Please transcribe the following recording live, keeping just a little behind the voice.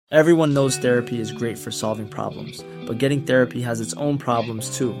Everyone knows therapy is great for solving problems, but getting therapy has its own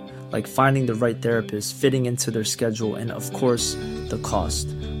problems too, like finding the right therapist, fitting into their schedule, and of course, the cost.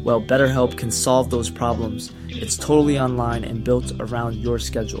 Well, BetterHelp can solve those problems. It's totally online and built around your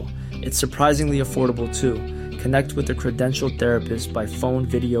schedule. It's surprisingly affordable too. Connect with a credentialed therapist by phone,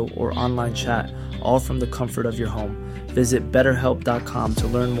 video, or online chat, all from the comfort of your home. Visit BetterHelp.com to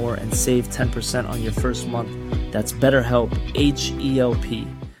learn more and save 10% on your first month. That's BetterHelp, H-E-L-P.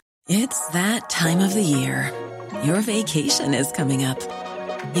 It's that time of the year. Your vacation is coming up.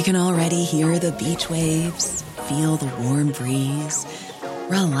 You can already hear the beach waves, feel the warm breeze,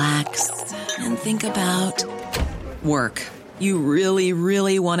 relax, and think about work. You really,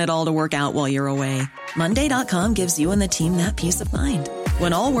 really want it all to work out while you're away. Monday.com gives you and the team that peace of mind.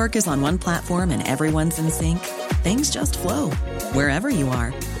 When all work is on one platform and everyone's in sync, things just flow. Wherever you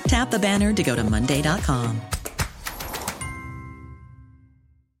are, tap the banner to go to Monday.com.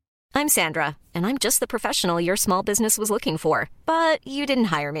 I'm Sandra, and I'm just the professional your small business was looking for. But you didn't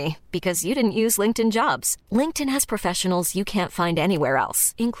hire me because you didn't use LinkedIn Jobs. LinkedIn has professionals you can't find anywhere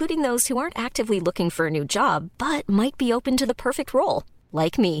else, including those who aren't actively looking for a new job, but might be open to the perfect role,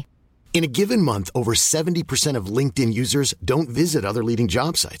 like me. In a given month, over 70% of LinkedIn users don't visit other leading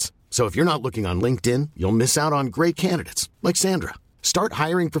job sites. So if you're not looking on LinkedIn, you'll miss out on great candidates like Sandra. Start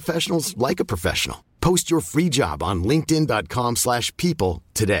hiring professionals like a professional. Post your free job on linkedin.com/people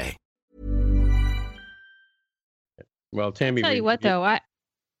today. Well, Tammy, Tell you what, though,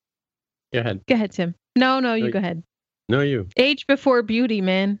 go ahead. Go ahead, Tim. No, you go ahead. No, you. Age before beauty,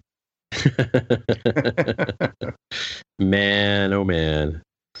 man. Man, oh man.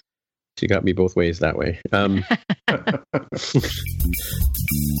 She got me both ways that way.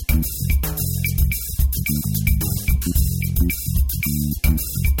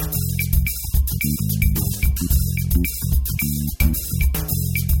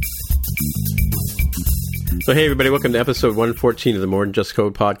 So hey everybody, welcome to episode 114 of the More Than Just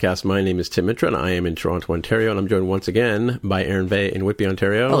Code podcast. My name is Tim Mitra and I am in Toronto, Ontario, and I'm joined once again by Aaron Vey in Whitby,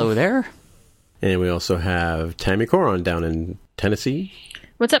 Ontario. Hello there. And we also have Tammy Coron down in Tennessee.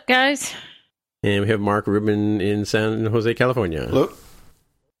 What's up, guys? And we have Mark Rubin in San Jose, California. Hello.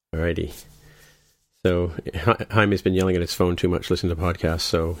 Alrighty. So Jaime's been yelling at his phone too much listening to podcasts,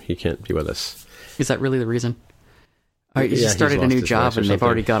 so he can't be with us. Is that really the reason? All right, you just started a new job and they've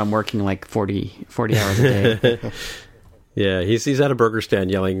already got him working like 40 hours a day. Yeah, he's at a burger stand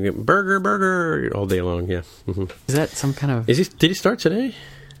yelling, burger, all day long, yeah. Mm-hmm. Is that some kind of... Did he start today?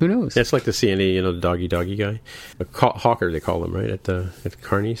 Who knows? That's like the CNE, the doggy guy. A hawker, they call him, right, at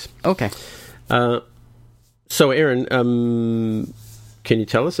Carney's. Okay. So, Aaron, can you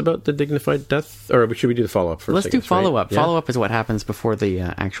tell us about the dignified death? Or should we do the follow-up first? Let's do follow-up. Right? Yeah? Follow-up is what happens before the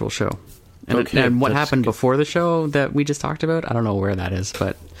actual show. And what happened before the show that we just talked about, I don't know where that is,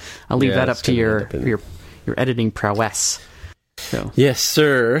 but I'll leave that up to your editing prowess. So. Yes,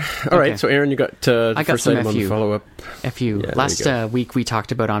 sir. All right, so Aaron, you got I got some FU. Follow-up. FU. Yeah, last week we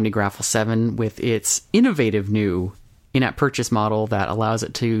talked about OmniGraffle 7 with its innovative new in-app purchase model that allows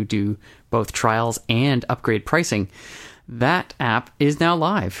it to do both trials and upgrade pricing. That app is now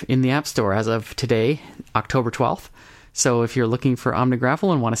live in the App Store as of today, October 12th. So if you're looking for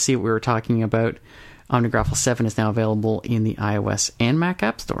OmniGraffle and want to see what we were talking about, OmniGraffle 7 is now available in the iOS and Mac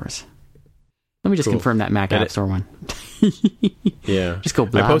App Stores. Let me just confirm that Mac App Store one. Yeah. Just go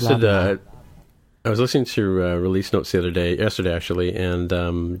blah, I posted, blah, blah. I was listening to release notes yesterday actually,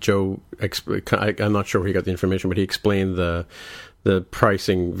 and Joe, I'm not sure where he got the information, but he explained the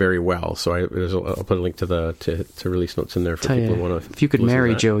pricing very well. So I'll put a link to release notes in there for people who want to. If you could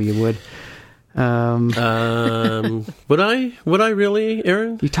marry Joe, you would. Would I really,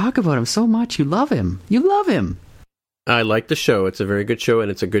 Aaron? You talk about him so much. You love him. I like the show. It's a very good show, and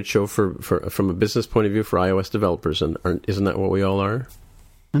it's a good show from a business point of view for iOS developers. And isn't that what we all are?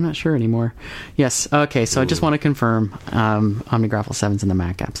 I'm not sure anymore. Yes. Okay. So I just want to confirm OmniGraffle 7's in the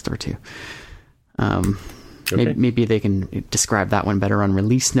Mac App Store too. Okay. Maybe they can describe that one better on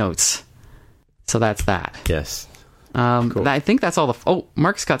release notes. So that's that. Yes. Cool. I think that's all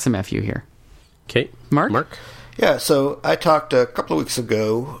Mark's got some FU here. Okay. Mark? Yeah, so I talked a couple of weeks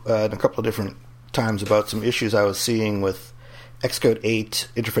ago and a couple of different times about some issues I was seeing with Xcode 8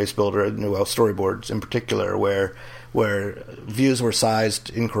 interface builder, storyboards in particular, where views were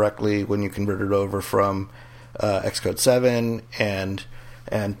sized incorrectly when you converted over from Xcode 7 and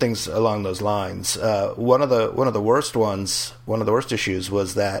things along those lines. One of the worst issues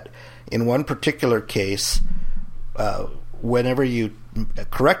was that in one particular case, whenever you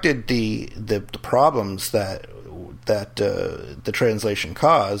corrected the problems that the translation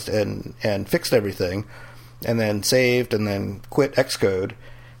caused and fixed everything, and then saved and then quit Xcode,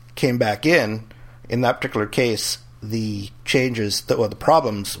 came back in that particular case, the changes, the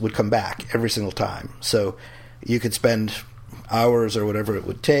problems would come back every single time. So you could spend hours or whatever it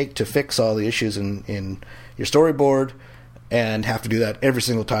would take to fix all the issues in your storyboard, and have to do that every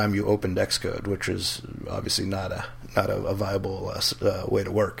single time you opened Xcode, which is obviously not a viable way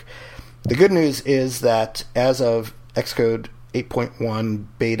to work. The good news is that as of Xcode 8.1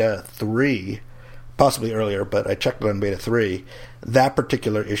 Beta 3, possibly earlier, but I checked it on Beta 3, that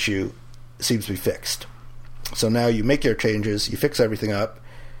particular issue seems to be fixed. So now you make your changes, you fix everything up,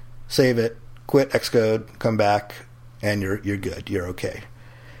 save it, quit Xcode, come back, and you're good. You're okay.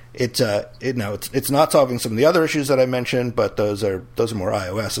 It's not solving some of the other issues that I mentioned, but those are more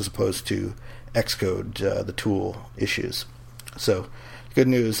iOS as opposed to Xcode, the tool issues. So good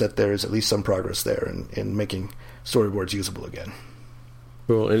news that there's at least some progress there in making storyboards usable again.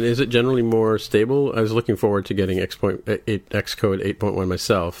 Cool. And is it generally more stable? I was looking forward to getting Xcode 8.1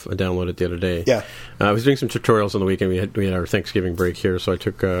 myself. I downloaded it the other day. Yeah. I was doing some tutorials on the weekend. We had our Thanksgiving break here, so I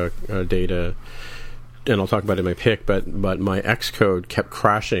took a data, and I'll talk about it in my pick, but my Xcode kept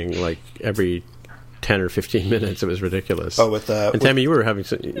crashing like every 10 or 15 minutes. It was ridiculous. Oh, and Tammy, you were having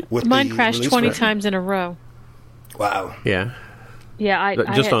some... Mine crashed 20 times in a row. Wow. Yeah. Yeah,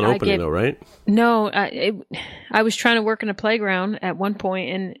 on opening though, right? No, I was trying to work in a playground at one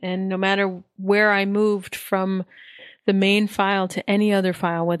point, and no matter where I moved from the main file to any other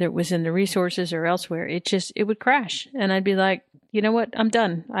file, whether it was in the resources or elsewhere, it would crash, and I'd be like, you know what, I'm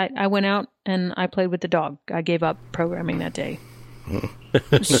done. I went out and I played with the dog. I gave up programming that day.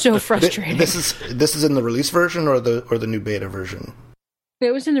 So frustrating. This is in the release version or the new beta version?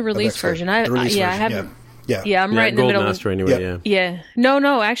 It was in the release version. I haven't. Yeah, I'm right in the middle. Master anyway. Yeah.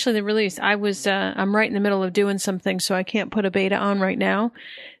 No. Actually, the release. I'm right in the middle of doing something, so I can't put a beta on right now.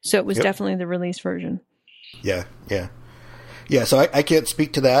 So it was definitely the release version. Yeah. So I can't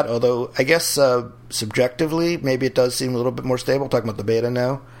speak to that. Although I guess subjectively, maybe it does seem a little bit more stable. Talking about the beta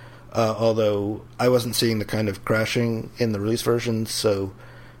now, although I wasn't seeing the kind of crashing in the release version, so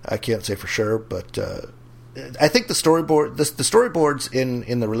I can't say for sure. But I think the storyboards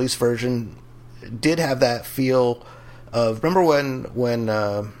in the release version did have that feel of, remember when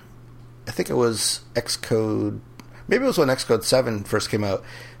I think it was Xcode, maybe it was when Xcode 7 first came out,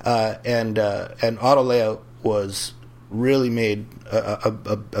 and auto layout was really made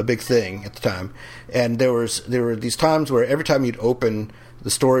a big thing at the time, and there were these times where every time you'd open the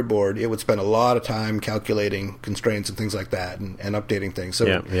storyboard, it would spend a lot of time calculating constraints and things like that, and updating things.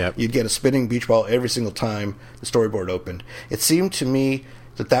 So you'd get a spinning beach ball every single time the storyboard opened. It seemed to me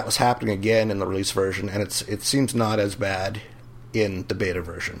that was happening again in the release version, and it seems not as bad in the beta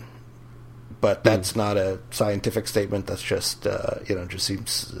version. But that's not a scientific statement. That's just just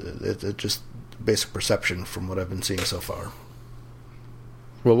seems it's just basic perception from what I've been seeing so far.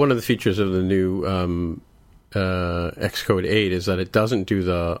 Well, one of the features of the new Xcode 8 is that it doesn't do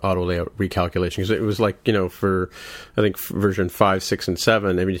the auto layout recalculation, because it was like, for I think version 5, 6, and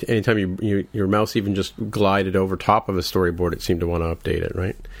 7, I mean, anytime your mouse even just glided over top of a storyboard, it seemed to want to update it,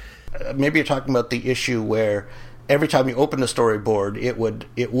 right? Maybe you're talking about the issue where every time you open the storyboard, it would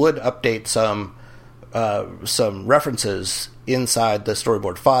update some references inside the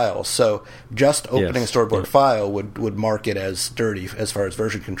storyboard file. So just opening a storyboard file would mark it as dirty as far as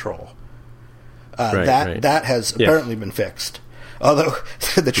version control. That has apparently been fixed. Although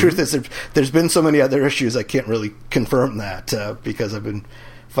the truth is there's been so many other issues, I can't really confirm that because I've been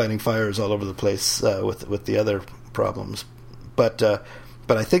fighting fires all over the place with the other problems. But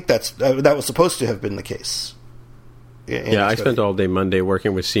I think that was supposed to have been the case. I spent all day Monday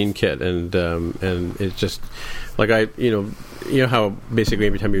working with SceneKit, and it's just like how basically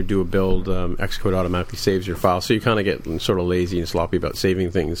every time you do a build, Xcode automatically saves your file, so you kind of get sort of lazy and sloppy about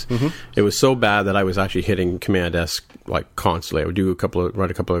saving things. Mm-hmm. It was so bad that I was actually hitting Command S like constantly. I would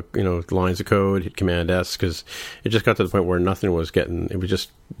write a couple of lines of code, hit Command S, because it just got to the point where nothing was getting. It would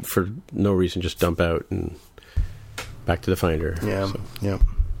just for no reason just dump out and back to the Finder. Yeah.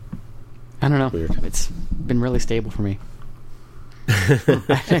 I don't know. Weird. It's been really stable for me.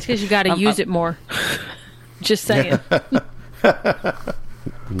 That's because you got to use it more. Just saying.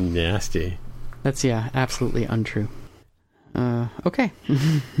 Nasty. That's absolutely untrue. Okay.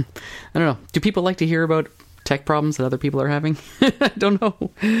 I don't know. Do people like to hear about tech problems that other people are having? I don't know.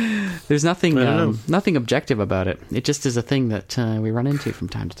 There's nothing objective about it. It just is a thing that we run into from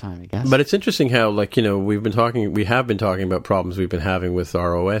time to time, I guess. But it's interesting how, we have been talking about problems we've been having with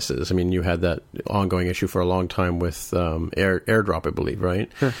our OSs. I mean, you had that ongoing issue for a long time with AirDrop, I believe, right?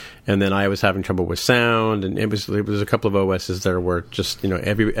 Sure. And then I was having trouble with sound, and it was a couple of OSs there where just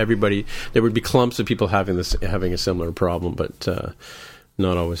everybody, there would be clumps of people having a similar problem, but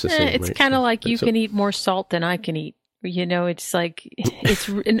not always the same. It's right? kind of like you can eat more salt than I can eat. It's like, it's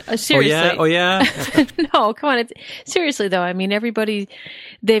seriously. Oh yeah. No, come on. Seriously though, I mean,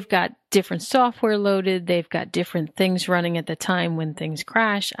 they've got different software loaded. They've got different things running at the time when things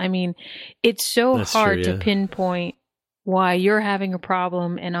crash. I mean, it's so hard to pinpoint why you're having a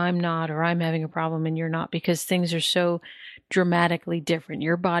problem and I'm not, or I'm having a problem and you're not, because things are so dramatically different.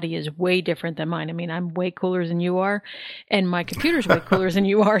 Your body is way different than mine. I mean, I'm way cooler than you are, and my computer's way cooler than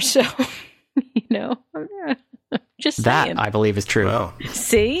you are. So, just saying. That I believe is true. Wow.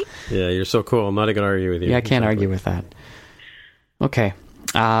 See? Yeah, you're so cool. I'm not going to argue with you. Yeah, I can't argue with that. Okay.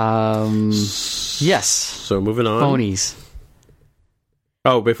 Yes. So moving on. Phonies.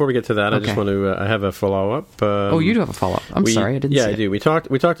 Oh, before we get to that, I just want to. I have a follow-up. You do have a follow-up. I'm sorry, I didn't. Yeah, see I do. We talked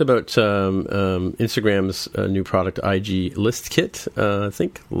about Instagram's new product, IG List Kit. I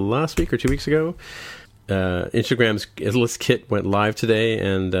think last week or 2 weeks ago. Instagram's List Kit went live today,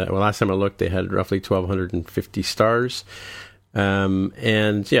 and last time I looked, they had roughly 1,250 stars.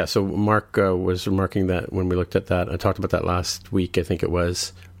 And yeah, so Mark was remarking that when we looked at that, I talked about that last week. I think it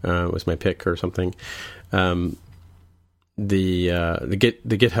was my pick or something. The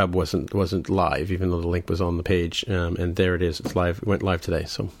GitHub wasn't live, even though the link was on the page, and there it is. It's live. It went live today.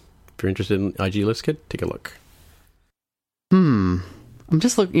 So if you're interested in IG List Kit, take a look. I'm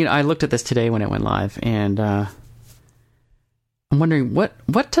just looking. I looked at this today when it went live, and I'm wondering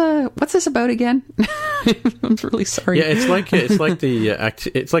what's this about again? I'm really sorry. Yeah, it's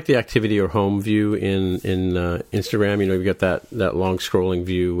like the activity or home view in Instagram. You got that long scrolling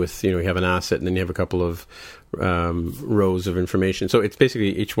view with you have an asset and then you have a couple of rows of information. So it's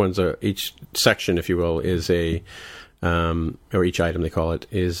basically each section, if you will, is a or each item they call it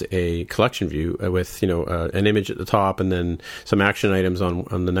is a collection view with an image at the top and then some action items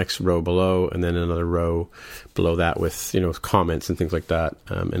on the next row below, and then another row below that with comments and things like that,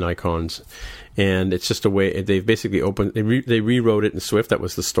 and icons. And it's just a way they've basically opened. They rewrote it in Swift. That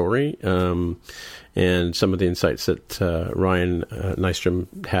was the story, and some of the insights that Ryan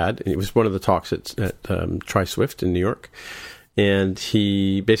Nystrom had. And it was one of the talks at Try Swift in New York. And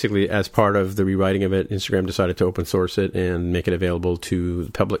he basically, as part of the rewriting of it, Instagram decided to open source it and make it available to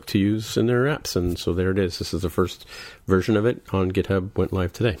the public to use in their apps. And so there it is. This is the first version of it on GitHub. Went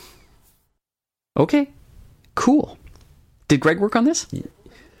live today. Okay, cool. Did Greg work on this?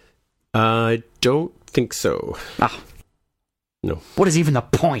 I don't think so. No. What is even the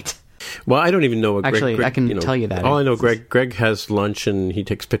point? Well, I don't even know what Actually, Greg, I can tell you that. All I know, Greg has lunch and he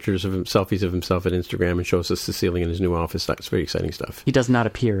takes pictures of selfies of himself at Instagram and shows us the ceiling in his new office. That's very exciting stuff. He does not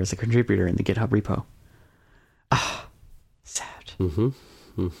appear as a contributor in the GitHub repo. Sad.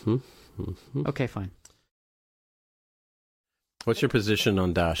 Okay, fine. What's your position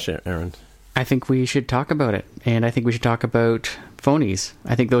on Dash, Aaron? I think we should talk about it, and I think we should talk about phonies.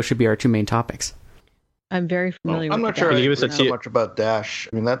 I think those should be our two main topics. I'm very familiar with I'm not sure so much about Dash.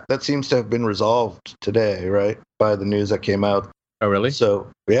 I mean, that seems to have been resolved today, right? By the news that came out. Oh, really? So,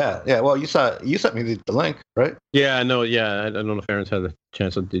 yeah. Well, you sent me the link, right? Yeah, I know. Yeah, I don't know if Aaron's had a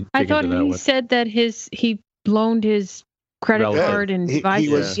chance to dig I thought into that he said that he loaned his credit card and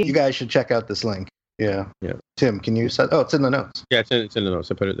devices. You guys should check out this link. Yeah. Tim, can you set? Oh, it's in the notes. Yeah, it's in the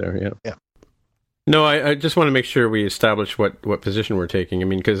notes. I put it there. Yeah. Yeah. No, I just want to make sure we establish what position we're taking. I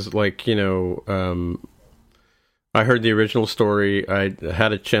mean, because I heard the original story. I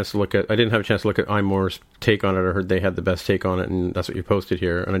had a chance to look at. I didn't have a chance to look at iMore's take on it. I heard they had the best take on it, and that's what you posted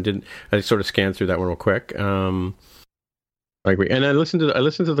here. And I sort of scanned through that one real quick. I agree, and I listened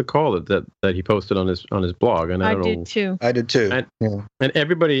to the call that he posted on his blog, and I did too. I did too. And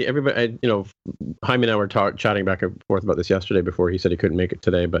everybody, Jaime and I were chatting back and forth about this yesterday before he said he couldn't make it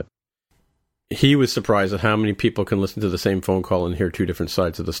today, but he was surprised at how many people can listen to the same phone call and hear two different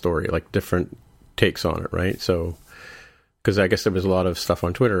sides of the story, like different takes on it, right? So, because I guess there was a lot of stuff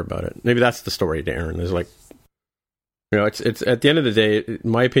on Twitter about it. Maybe that's the story, Aaron. There's it's at the end of the day,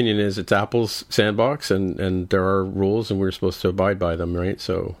 my opinion is it's Apple's sandbox, and there are rules, and we're supposed to abide by them, right?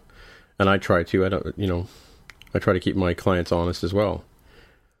 So, and I try to. I try to keep my clients honest as well.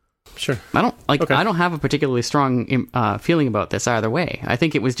 Sure. I don't have a particularly strong feeling about this either way. I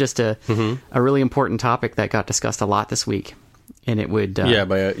think it was just a really important topic that got discussed a lot this week, and it would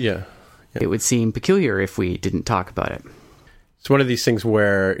it would seem peculiar if we didn't talk about it. It's one of these things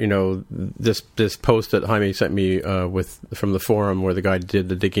where this post that Jaime sent me from the forum where the guy did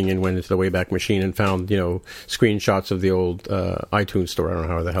the digging and went into the Wayback Machine and found screenshots of the old iTunes store. I don't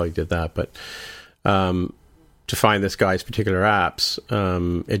know how the hell he did that, but to find this guy's particular apps,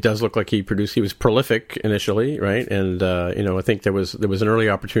 it does look like he was prolific initially, right? And I think there was an early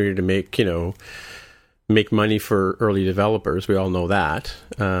opportunity to make make money for early developers. We all know that.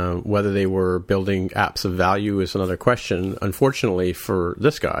 Whether they were building apps of value is another question. Unfortunately for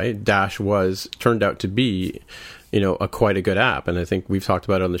this guy, Dash turned out to be, quite a good app. And I think we've talked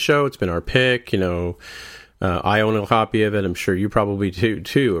about it on the show. It's been our pick. I own a copy of it. I'm sure you probably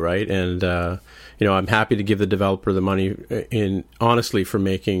too, right? And I'm happy to give the developer the money honestly for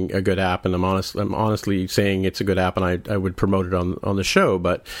making a good app, and I'm honestly saying it's a good app, and I would promote it on the show.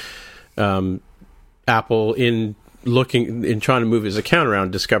 But Apple, in trying to move his account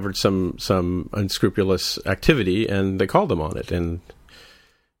around, discovered some unscrupulous activity, and they called him on it. And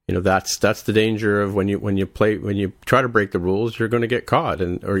that's the danger of when you try to break the rules, you're going to get caught, you're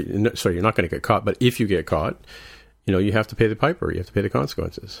not going to get caught, but if you get caught, you have to pay the piper, you have to pay the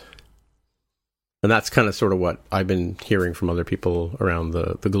consequences. And that's kind of sort of what I've been hearing from other people around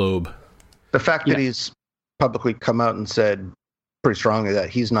the globe. The fact that he's publicly come out and said pretty strongly that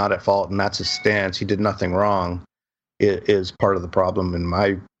he's not at fault and that's his stance, he did nothing wrong, is part of the problem in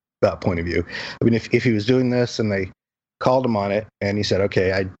my point of view. I mean, if he was doing this and they called him on it and he said,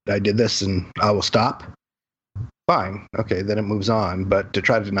 okay, I did this and I will stop, fine, okay, then it moves on. But to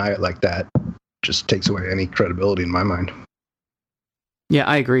try to deny it like that just takes away any credibility in my mind. Yeah,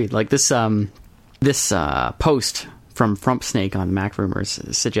 I agree. Like this post from FrumpSnake on Mac Rumors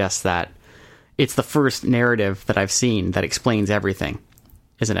suggests that it's the first narrative that I've seen that explains everything,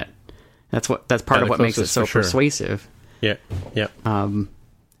 isn't it? That's part of what makes it so persuasive. Yeah.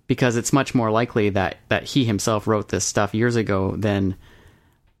 Because it's much more likely that he himself wrote this stuff years ago than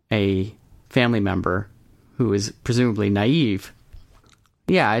a family member who is presumably naive.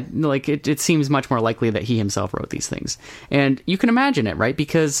 Yeah, it seems much more likely that he himself wrote these things. And you can imagine it, right?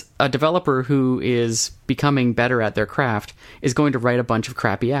 Because a developer who is becoming better at their craft is going to write a bunch of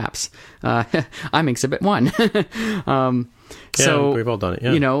crappy apps. I'm Exhibit 1. So we've all done it,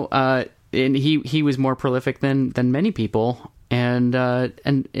 yeah. And he was more prolific than many people. And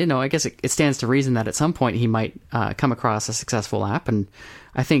I guess it stands to reason that at some point he might come across a successful app. And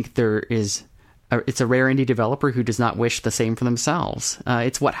I think it's a rare indie developer who does not wish the same for themselves.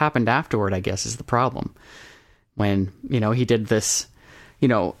 It's what happened afterward, I guess, is the problem. When, he did this,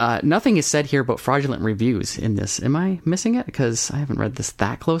 nothing is said here about fraudulent reviews in this. Am I missing it? Because I haven't read this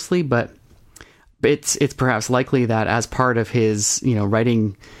that closely, but it's perhaps likely that as part of his,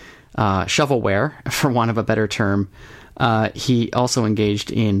 writing shovelware, for want of a better term, he also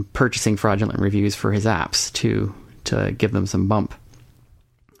engaged in purchasing fraudulent reviews for his apps to give them some bump.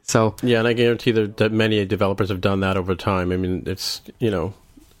 So yeah, and I guarantee that many developers have done that over time. I mean,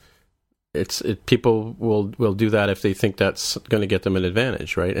 people will do that if they think that's going to get them an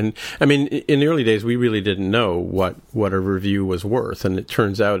advantage, right? And I mean, in the early days, we really didn't know what a review was worth, and it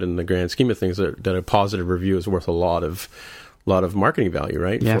turns out, in the grand scheme of things, that a positive review is worth a lot of marketing value,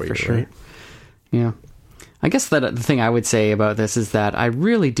 right? Yeah, for sure. Right? Yeah, I guess that the thing I would say about this is that I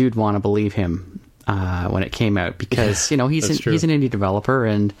really did want to believe him when it came out, because he's an indie developer,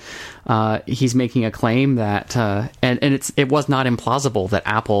 and he's making a claim that and it was not implausible that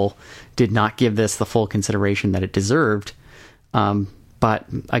Apple did not give this the full consideration that it deserved. But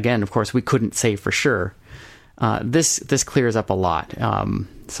again, of course, we couldn't say for sure. This clears up a lot.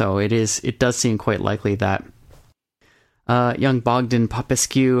 So it does seem quite likely that young Bogdan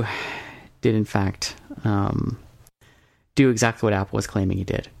Popescu did in fact do exactly what Apple was claiming he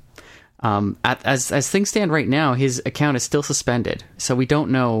did. As things stand right now, his account is still suspended, so we don't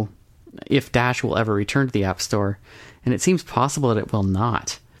know if Dash will ever return to the App Store, and it seems possible that it will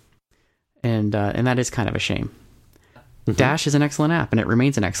not. And that is kind of a shame. Mm-hmm. Dash is an excellent app, and it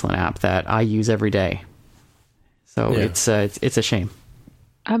remains an excellent app that I use every day. So it's a shame.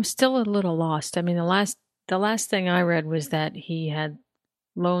 I'm still a little lost. I mean, the last thing I read was that he had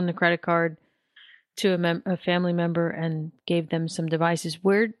loaned the credit card to a family member and gave them some devices.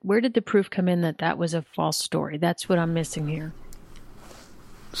 Where did the proof come in that was a false story? That's what I'm missing here.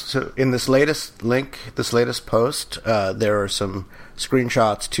 So in this latest post, there are some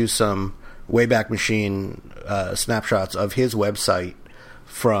screenshots to some Wayback Machine snapshots of his website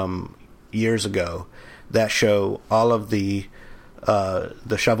from years ago that show all of the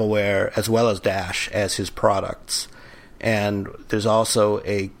shovelware as well as Dash as his products. And there's also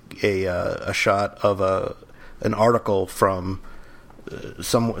a shot of an article from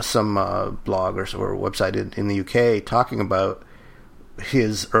some blog or website in the UK talking about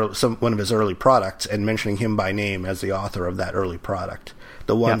one of his early products and mentioning him by name as the author of that early product.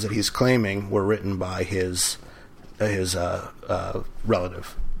 The ones that he's claiming were written by his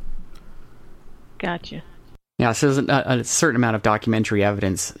relative. Gotcha. Yeah, so there's a certain amount of documentary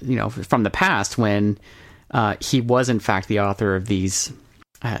evidence, from the past when he was in fact the author of these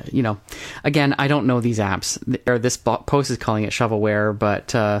Again, I don't know these apps, or this post is calling it shovelware,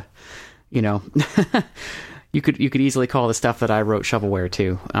 but you could easily call the stuff that I wrote shovelware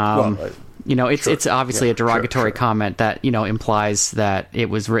too. It's obviously a derogatory comment that implies that it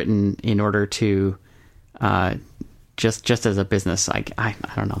was written in order to just as a business. I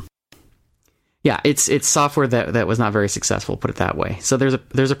don't know. Yeah, it's software that was not very successful, put it that way. So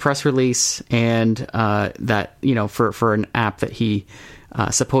there's a press release, and that for an app that he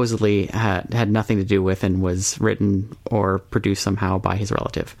supposedly had nothing to do with and was written or produced somehow by his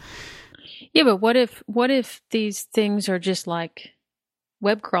relative. Yeah, but what if these things are just like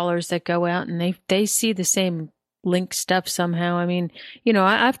web crawlers that go out and they see the same link stuff somehow? I mean,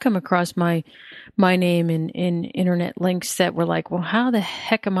 I've come across my name in internet links that were like, well, how the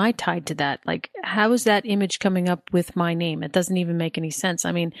heck am I tied to that? Like, how is that image coming up with my name? It doesn't even make any sense.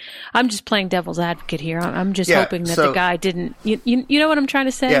 I mean, I'm just playing devil's advocate here. I'm just hoping that the guy didn't, you know what I'm trying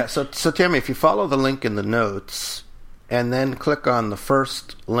to say? Yeah. So Tammy, if you follow the link in the notes and then click on the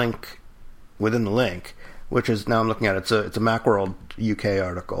first link within the link, which is, now I'm looking at it, it's a Macworld UK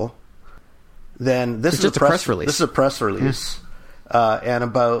article. Then this is just a press release. This is a press release, and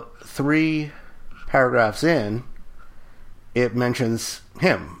about 3 paragraphs in, it mentions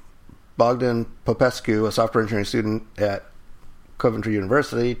him, Bogdan Popescu, a software engineering student at Coventry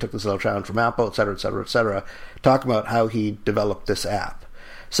University, took this little challenge from Apple, et cetera, talking about how he developed this app.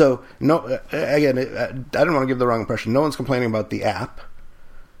 So, no, again, I don't want to give the wrong impression. No one's complaining about the app.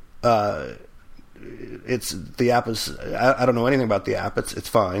 The app is, I don't know anything about the app. It's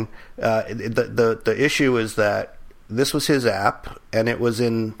fine. The issue is that this was his app, and it was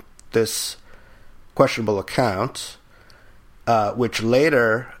in this questionable account, which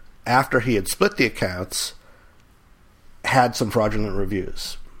later, after he had split the accounts, had some fraudulent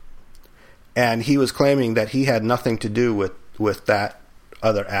reviews. And he was claiming that he had nothing to do with that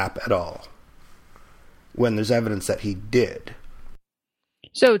other app at all, when there's evidence that he did.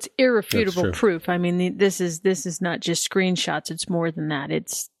 So it's irrefutable proof. I mean, this is not just screenshots. It's more than that.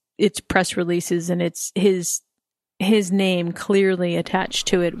 It's press releases, and it's his name clearly attached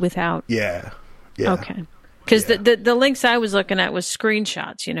to it without. Yeah. Okay. Because the links I was looking at was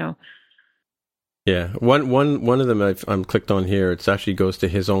screenshots. Yeah. One of them I'm clicked on here. It actually goes to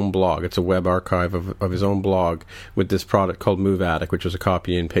his own blog. It's a web archive of his own blog with this product called MoveAddict, which was a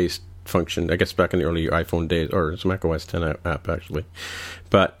copy and paste function, I guess, back in the early iPhone days, or it's a Mac OS 10 app actually.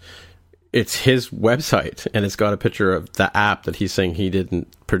 But it's his website, and it's got a picture of the app that he's saying he didn't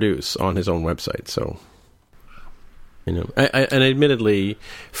produce on his own website. So, and admittedly,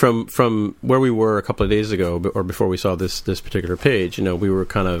 from where we were a couple of days ago, or before we saw this particular page, we were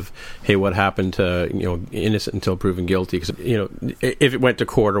kind of, hey, what happened to innocent until proven guilty? Because if it went to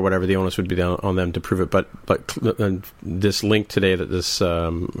court or whatever, the onus would be on them to prove it. But this link today that this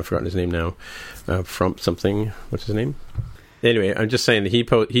I've forgotten his name now, from something. What's his name? Anyway, I'm just saying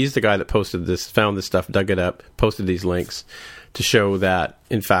that he's the guy that posted this, found this stuff, dug it up, posted these links to show that,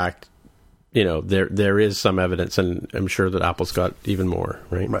 in fact, there is some evidence, and I'm sure that Apple's got even more,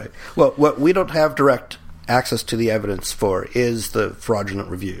 right? Right. Well, what we don't have direct access to the evidence for is the fraudulent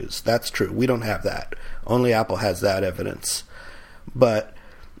reviews. That's true. We don't have that. Only Apple has that evidence. But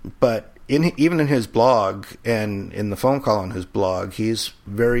even in his blog and in the phone call on his blog, he's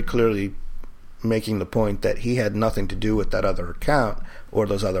very clearly making the point that he had nothing to do with that other account or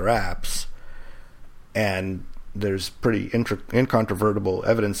those other apps. And there's pretty incontrovertible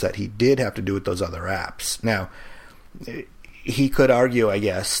evidence that he did have to do with those other apps. Now, he could argue, I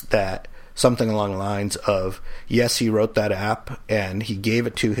guess, that something along the lines of, yes, he wrote that app and he gave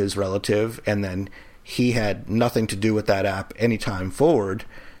it to his relative, and then he had nothing to do with that app any time forward.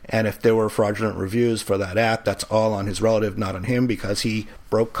 And if there were fraudulent reviews for that app, that's all on his relative, not on him, because he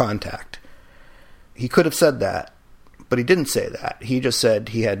broke contact. He could have said that, but he didn't say that. He just said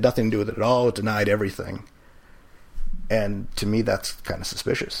he had nothing to do with it at all, denied everything. And to me, that's kind of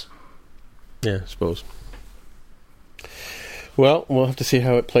suspicious. Yeah, I suppose. Well, we'll have to see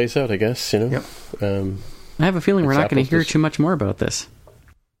how it plays out, I guess, Yep. I have a feeling we're not going to hear too much more about this.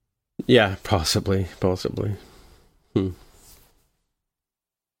 Yeah, possibly.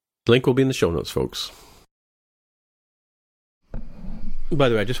 Link will be in the show notes, folks. By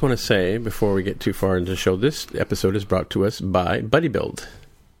the way, I just want to say, before we get too far into the show, this episode is brought to us by BuddyBuild.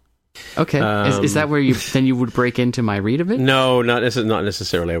 Okay, is that where you would break into my read of it? No, not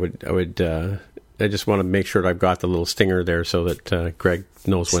necessarily. I just want to make sure that I've got the little stinger there so that Greg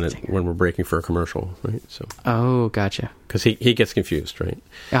knows when we're breaking for a commercial, right? So. Oh, gotcha. Because he gets confused, right?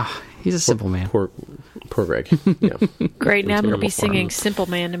 Oh, he's a simple man. Poor Greg. Yeah. Great. Now I'm going to be singing "Simple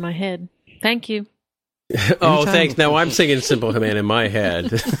Man" in my head. Thank you. Oh, thanks. Now I'm singing Simple Man in my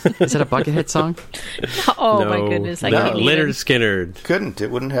head. Is that a Buckethead song? Oh, my goodness. I can't Leonard even. Skinnerd. Couldn't.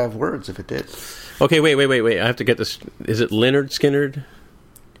 It wouldn't have words if it did. Okay, wait. I have to get this. Is it Leonard Skinnerd?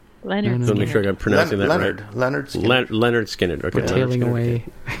 Leonard So make sure I'm pronouncing that Leonard. right. Leonard Skinnerd. Leonard Skinnerd. Okay. We're tailing away.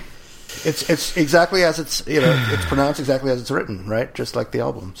 It's exactly as it's it's pronounced exactly as it's written, right? Just like the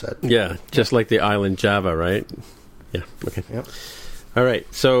album said. Yeah, just like the island Java, right? Yeah. Okay. Yep. All right.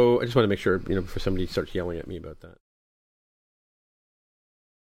 So I just want to make sure, before somebody starts yelling at me about that.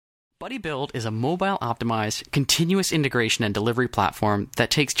 BuddyBuild is a mobile-optimized, continuous integration and delivery platform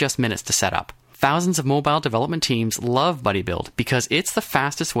that takes just minutes to set up. Thousands of mobile development teams love BuddyBuild because it's the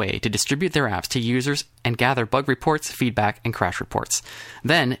fastest way to distribute their apps to users and gather bug reports, feedback, and crash reports.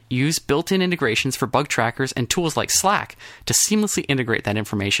 Then, use built-in integrations for bug trackers and tools like Slack to seamlessly integrate that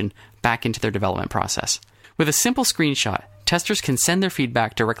information back into their development process. With a simple screenshot, testers can send their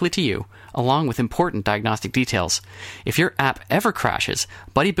feedback directly to you, along with important diagnostic details. If your app ever crashes,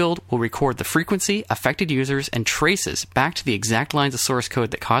 BuddyBuild will record the frequency, affected users, and traces back to the exact lines of source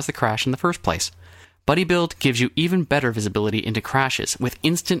code that caused the crash in the first place. BuddyBuild gives you even better visibility into crashes with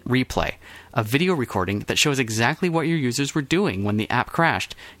Instant Replay, a video recording that shows exactly what your users were doing when the app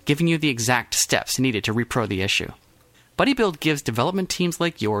crashed, giving you the exact steps needed to repro the issue. BuddyBuild gives development teams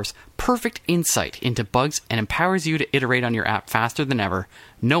like yours perfect insight into bugs and empowers you to iterate on your app faster than ever,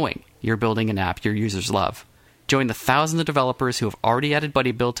 knowing you're building an app your users love. Join the thousands of developers who have already added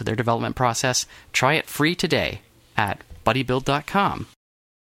BuddyBuild to their development process. Try it free today at buddybuild.com.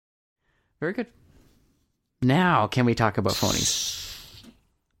 Very good. Now, can we talk about phonies?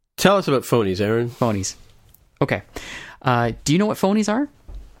 Tell us about phonies, Aaron. Phonies. Okay. Do you know what phonies are?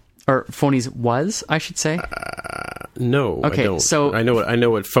 Or phonies was, I should say? No, okay, I don't. So I know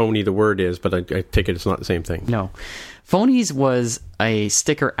what phony the word is, but I take it it's not the same thing. No. Phonies was a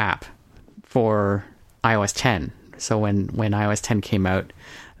sticker app for iOS 10. So when iOS 10 came out,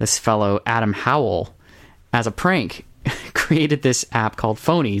 this fellow, Adam Howell, as a prank, created this app called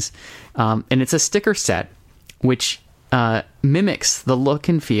Phonies. And it's a sticker set which mimics the look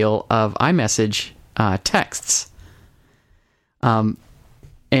and feel of iMessage texts.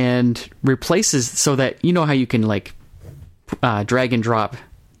 And replaces, so that, you know how you can drag and drop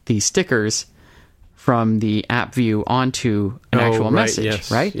these stickers from the app view onto an actual message,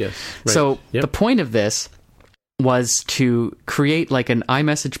 right? Yes. Right. So the point of this was to create like an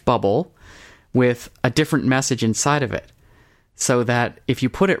iMessage bubble with a different message inside of it, so that if you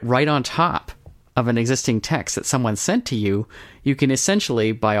put it right on top of an existing text that someone sent to you, you can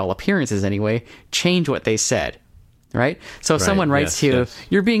essentially, by all appearances anyway, change what they said. Right? So if someone writes to you,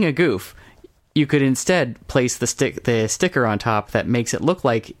 you're being a goof, you could instead place the sticker on top that makes it look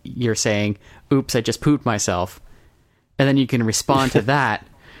like you're saying, oops, I just pooped myself. And then you can respond to that.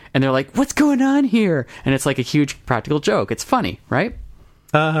 And they're like, what's going on here? And it's like a huge practical joke. It's funny, right?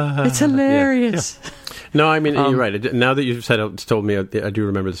 It's hilarious. Yeah. No, I mean, you're right. Now that you've told me, I do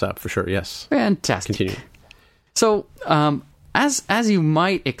remember this app for sure. Yes. Fantastic. Continue. So, as you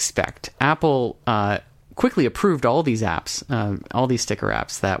might expect, Apple quickly approved all these apps, all these sticker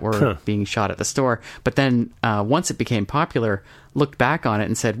apps that were being shot at the store. But then once it became popular, looked back on it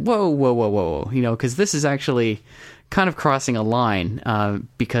and said, whoa, because this is actually kind of crossing a line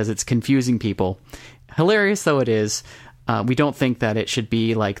because it's confusing people. Hilarious though it is, we don't think that it should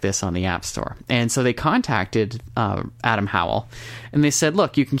be like this on the App Store. And so they contacted Adam Howell and they said,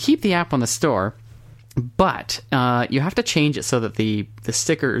 look, you can keep the app on the store, but you have to change it so that the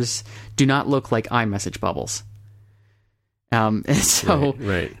stickers do not look like iMessage bubbles. And so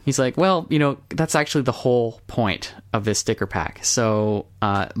he's like, well, that's actually the whole point of this sticker pack. So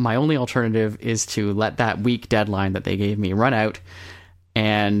my only alternative is to let that week deadline that they gave me run out,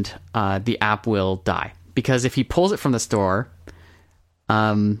 and the app will die. Because if he pulls it from the store,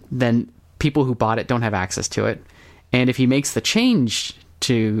 then people who bought it don't have access to it. And if he makes the change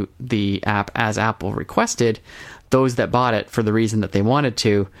to the app as Apple requested, those that bought it for the reason that they wanted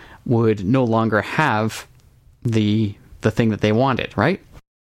to would no longer have the thing that they wanted, right?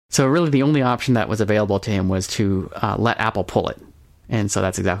 So really the only option that was available to him was to let Apple pull it. And so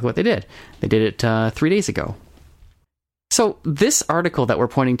that's exactly what they did. They did it 3 days ago. So this article that we're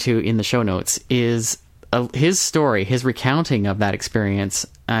pointing to in the show notes is his story, his recounting of that experience,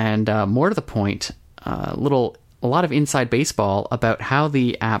 and more to the point, a lot of inside baseball about how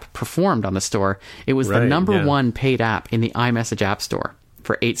the app performed on the store. It was the number one paid app in the iMessage App Store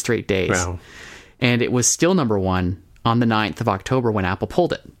for 8 straight days. Wow. And it was still number one on the 9th of October when Apple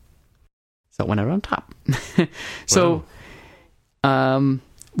pulled it. So it went out on top. So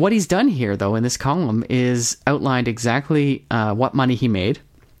what he's done here, though, in this column is outlined exactly what money he made,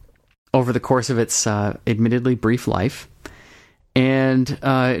 over the course of its admittedly brief life, and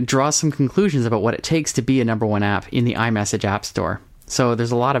draws some conclusions about what it takes to be a number one app in the iMessage App Store. So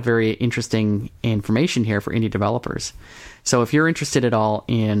there's a lot of very interesting information here for indie developers. So if you're interested at all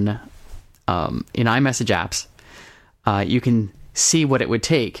in iMessage apps, you can see what it would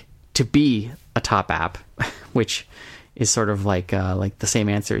take to be a top app, which is sort of like the same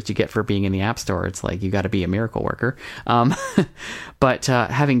answers you get for being in the App Store. It's like you got to be a miracle worker. But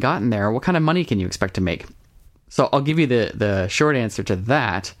having gotten there, what kind of money can you expect to make? So I'll give you the short answer to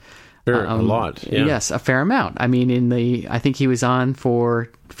that. Sure, a lot. Yeah. Yes, a fair amount. I mean, I think he was on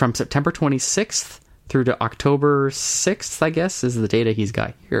from September 26th through to October 6th, I guess, is the data he's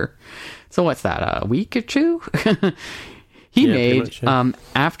got here. So what's that, a week or two? He made, much, yeah.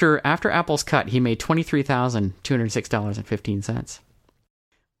 After Apple's cut, he made $23,206.15.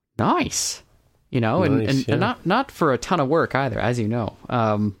 Nice. Nice, and not for a ton of work either, as you know.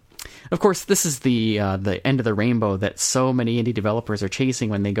 Of course, this is the end of the rainbow that so many indie developers are chasing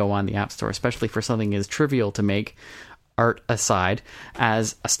when they go on the App Store, especially for something as trivial to make, art aside,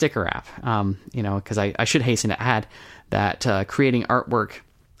 as a sticker app. Because I should hasten to add that creating artwork,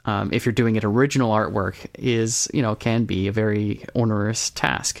 if you're doing it original artwork, can be a very onerous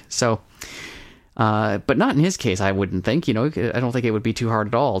task. So, but not in his case, I wouldn't think. I don't think it would be too hard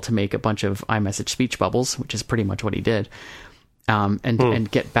at all to make a bunch of iMessage speech bubbles, which is pretty much what he did.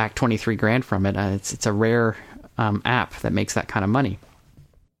 And get back $23,000 from it. It's a rare app that makes that kind of money.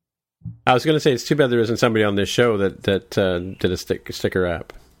 I was going to say it's too bad there isn't somebody on this show that did a sticker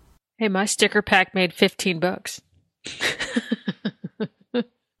app. Hey, my sticker pack made $15.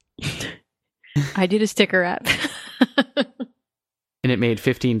 I did a sticker app, and it made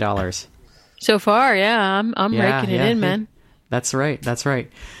 $15 so far. Yeah, I'm raking it in, man. That's right. All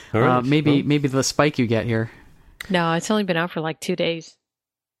right. Maybe the spike you get here. No, it's only been out for like 2 days.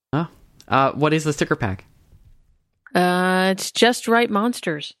 Oh. What is the sticker pack? It's Just Right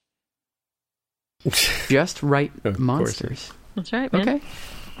Monsters. Just Right Monsters. That's right, man. Okay.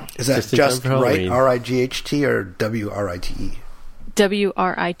 Is that just right, R-I-G-H-T, or W-R-I-T-E?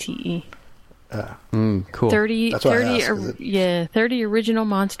 W-R-I-T-E. Cool. 30 original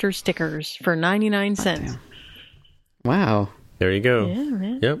monster stickers for 99 cents. Wow. There you go. Yeah,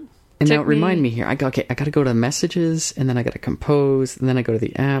 man. Yep. And now remind me here. I got to go to messages, and then I got to compose, and then I go to the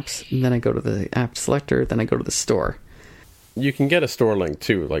apps, and then I go to the app selector, then I go to the store. You can get a store link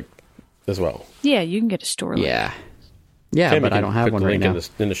too, as well. Yeah, you can get a store link. Yeah, but I don't have one right now.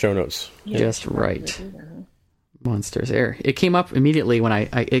 In the show notes. Just right. Monsters Air. It came up immediately when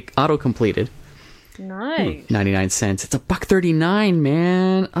it auto completed. Nice. 99 cents. It's $1.39,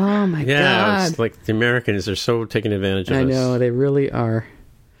 man. Oh my god. Yeah, it's like the Americans are so taking advantage of us. I know, they really are.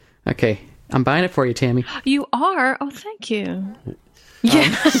 Okay, I'm buying it for you, Tammy. You are? Oh, thank you. Yeah,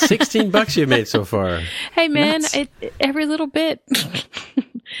 $16 you made so far. Hey, man, every little bit.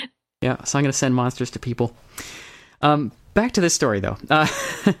 Yeah, so I'm going to send monsters to people. Back to this story, though.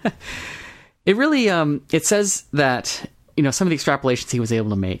 It really it says that some of the extrapolations he was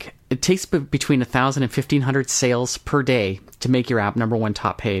able to make. It takes between 1,000 and 1,500 sales per day to make your app number one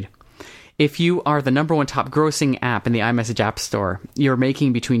top paid. If you are the number one top grossing app in the iMessage App Store, you're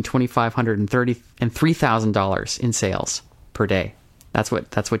making between $2,500 and $3,000 in sales per day. That's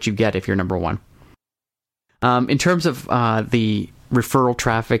what you get if you're number one. In terms of the referral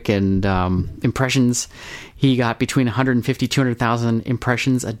traffic and impressions, he got between 150 200,000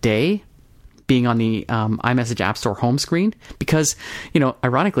 impressions a day being on the iMessage App Store home screen because,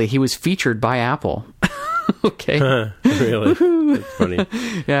 ironically, he was featured by Apple. Okay. Really? That's funny.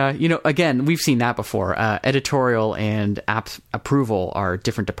 Yeah, again, we've seen that before. Editorial and app approval are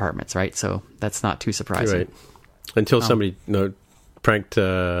different departments, right? So that's not too surprising. Right. Until somebody pranked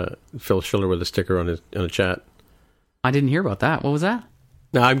Phil Schiller with a sticker on a chat. I didn't hear about that. What was that?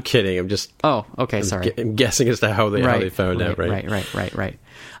 No, I'm kidding. I'm just... Oh, okay, sorry. I'm guessing as to how they found out, right? Right.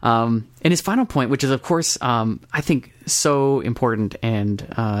 And his final point, which is, of course, I think so important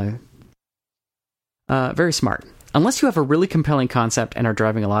and very smart. Unless you have a really compelling concept and are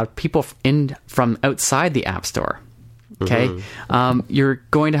driving a lot of people in from outside the App Store, okay, you're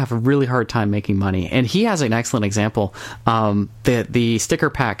going to have a really hard time making money. And he has an excellent example. The sticker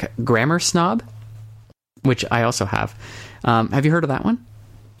pack Grammar Snob, which I also have. Have you heard of that one?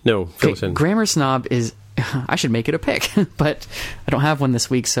 No. Grammar Snob is... I should make it a pick, but I don't have one this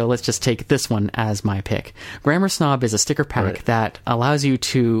week, so let's just take this one as my pick. Grammar Snob is a sticker pack that allows you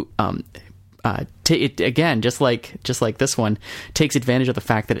to... again, just like this one, takes advantage of the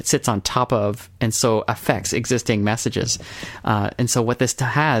fact that it sits on top of and so affects existing messages. And so what this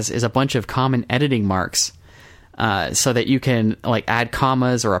has is a bunch of common editing marks so that you can like add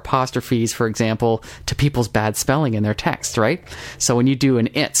commas or apostrophes, for example, to people's bad spelling in their text, right? So when you do an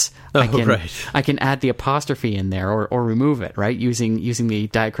it's, I can add the apostrophe in there or remove it, right? Using the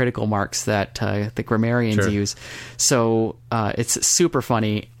diacritical marks that the grammarians use. So it's a super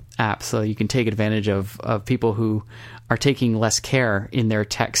funny app, so you can take advantage of people who are taking less care in their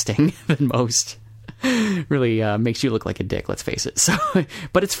texting than most. Really makes you look like a dick, let's face it. So,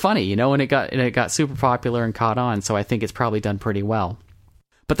 but it's funny, and it got super popular and caught on. So I think it's probably done pretty well.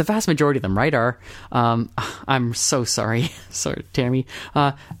 But the vast majority of them, right, are I'm so sorry, Tammy.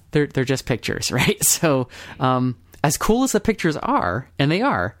 They're just pictures, right? So as cool as the pictures are, and they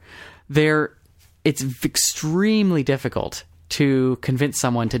are, it's extremely difficult to convince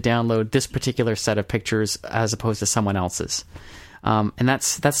someone to download this particular set of pictures as opposed to someone else's. And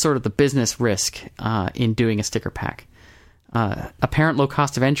that's sort of the business risk in doing a sticker pack. Apparent low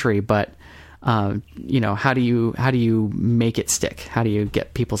cost of entry, but how do you make it stick? How do you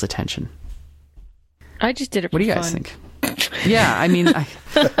get people's attention? I just did it for fun. What do you guys think? Yeah, I mean, I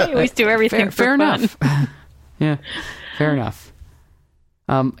always do everything for fair fun. Enough. Yeah, fair enough.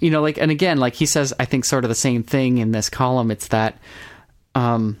 And again, like he says, I think sort of the same thing in this column. It's that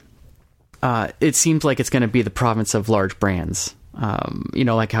it seems like it's going to be the province of large brands.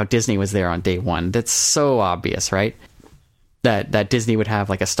 Like how Disney was there on day one. That's so obvious, right? That Disney would have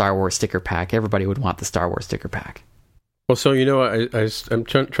like a Star Wars sticker pack. Everybody would want the Star Wars sticker pack. Well, so I'm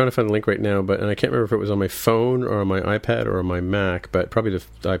trying to find a link right now, and I can't remember if it was on my phone or on my iPad or on my Mac, but probably the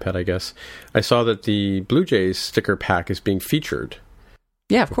iPad, I guess. I saw that the Blue Jays sticker pack is being featured.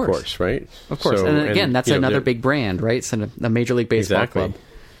 Yeah, of course, right? Of course, and again, that's another big brand, right? It's a Major League Baseball club.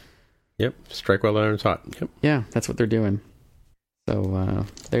 Yep, strike while the iron's hot. Yep. Yeah, that's what they're doing. So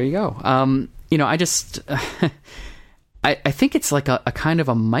there you go. I just I think it's like a kind of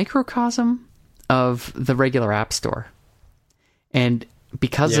a microcosm of the regular App Store, and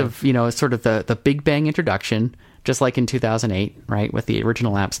because of sort of the Big Bang introduction, just like in 2008, right, with the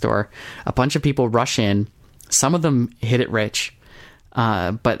original App Store, a bunch of people rush in. Some of them hit it rich.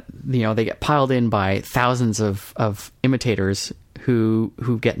 But they get piled in by thousands of imitators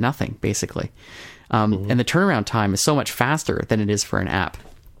who get nothing, basically. And the turnaround time is so much faster than it is for an app,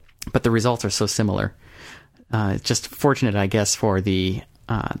 but the results are so similar. It's just fortunate, I guess, for the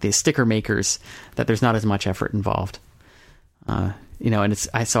sticker makers that there's not as much effort involved. And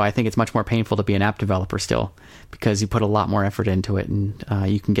so I think it's much more painful to be an app developer still, because you put a lot more effort into it, and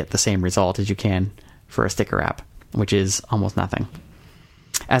you can get the same result as you can for a sticker app, which is almost nothing.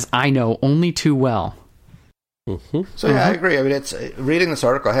 As I know only too well. Mm-hmm. So yeah, I agree. I mean, it's reading this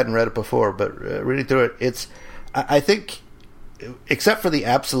article. I hadn't read it before, but reading through it, I think, except for the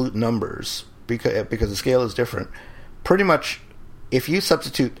absolute numbers, because the scale is different. Pretty much, if you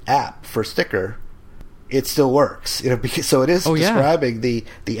substitute app for sticker, it still works. So it is describing the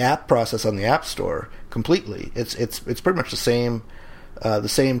app process on the App Store completely. It's pretty much the same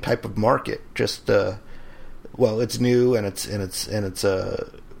type of market. Just it's new and it's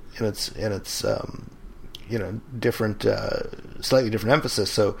different, slightly different emphasis.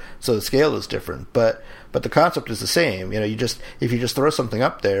 So the scale is different, but the concept is the same. If you just throw something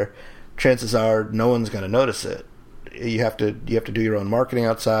up there, chances are no one's going to notice it. You have to do your own marketing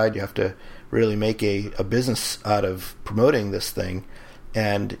outside. You have to really make a business out of promoting this thing.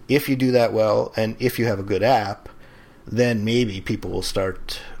 And if you do that well, and if you have a good app, then maybe people will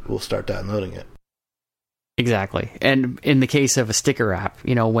start downloading it. Exactly. And in the case of a sticker app,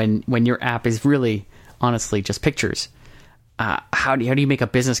 when your app is really, honestly, just pictures, how do you make a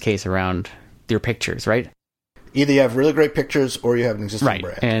business case around your pictures, right? Either you have really great pictures or you have an existing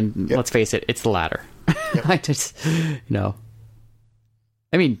brand. And let's face it, it's the latter. Yep.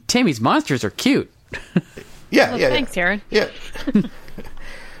 I mean, Tammy's monsters are cute. Yeah. Thanks, Aaron. Yeah.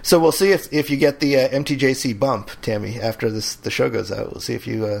 So we'll see if you get the MTJC bump, Tammy, after the show goes out. We'll see if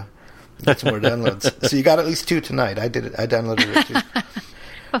you get some more downloads. So you got at least 2 tonight. I did it. I downloaded it too.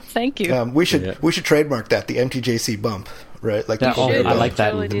 Oh, thank you. We should trademark that, the MTJC bump, right? Like I like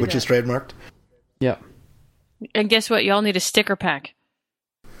that. Totally which is trademarked. Yeah. And guess what? Y'all need a sticker pack.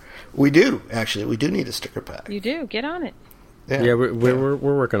 We do, actually. We do need a sticker pack. You do. Get on it. Yeah, we're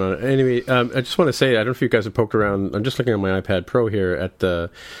working on it. Anyway, I just want to say, I don't know if you guys have poked around. I'm just looking at my iPad Pro here at the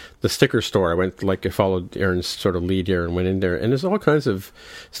sticker store. I went, I followed Aaron's sort of lead here and went in there, and there's all kinds of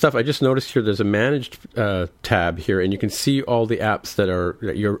stuff. I just noticed here there's a managed tab here, and you can see all the apps that are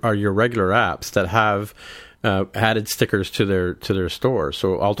your regular apps that have added stickers to their store.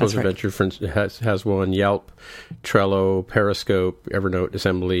 So Alto's Adventure, for instance, has one. Yelp, Trello, Periscope, Evernote,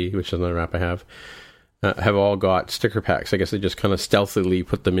 Assembly, which is another app I have all got sticker packs. I guess they just kind of stealthily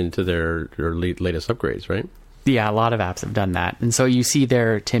put them into their latest upgrades, right? Yeah, a lot of apps have done that. And so you see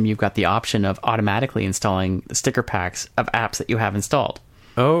there, Tim, you've got the option of automatically installing the sticker packs of apps that you have installed.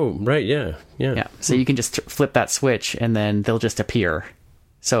 Oh, right, yeah. So you can just flip that switch and then they'll just appear.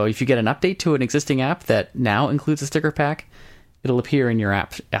 So if you get an update to an existing app that now includes a sticker pack, it'll appear in your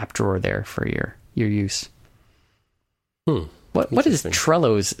app drawer there for your use. What is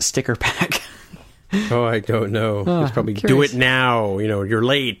Trello's sticker pack? Oh, I don't know. It's probably do it now. You're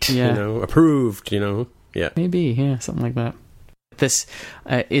late. Approved. Yeah, maybe. Something like that. This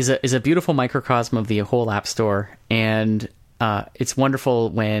is a beautiful microcosm of the whole App Store, and it's wonderful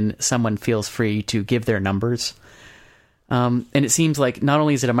when someone feels free to give their numbers. And it seems like not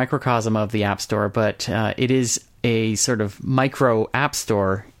only is it a microcosm of the App Store, but it is a sort of micro App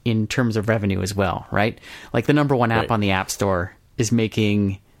Store in terms of revenue as well, right? Like the number one app on the App Store is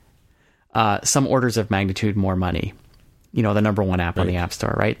making some orders of magnitude more money, the number one app on the App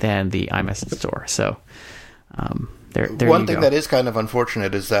Store, right, than the iMessage store. So there one thing that is kind of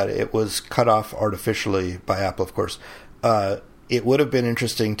unfortunate is that it was cut off artificially by Apple, of course. It would have been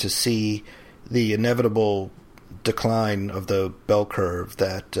interesting to see the inevitable decline of the bell curve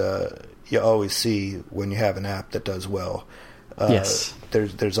that you always see when you have an app that does well. Yes.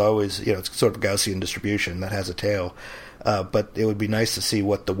 There's always, it's sort of Gaussian distribution that has a tail. But it would be nice to see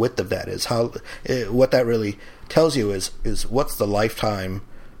what the width of that is. What that really tells you is what's the lifetime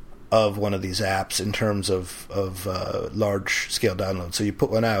of one of these apps in terms of large-scale downloads. So you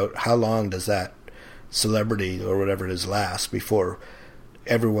put one out, how long does that celebrity or whatever it is last before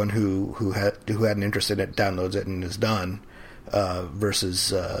everyone who had an interest in it downloads it and is done,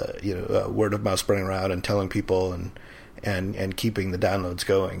 versus word of mouth spreading around and telling people and keeping the downloads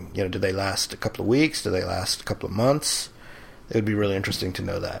going. Do they last a couple of weeks? Do they last a couple of months? It would be really interesting to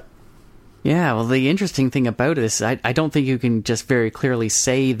know that. Yeah, well, the interesting thing about it is I don't think you can just very clearly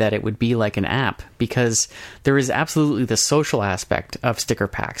say that it would be like an app, because there is absolutely the social aspect of sticker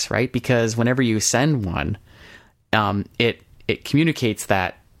packs, right? Because whenever you send one, it communicates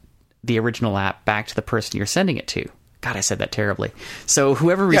the original app back to the person you're sending it to. God, I said that terribly. So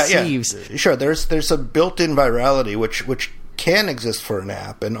whoever receives... Yeah. Sure, there's a built-in virality which can exist for an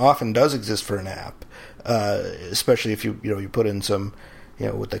app and often does exist for an app, especially if you put in some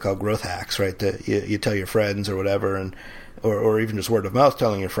what they call growth hacks, right? That you tell your friends or whatever, or even just word of mouth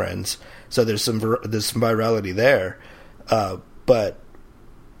telling your friends. So there's some virality there, but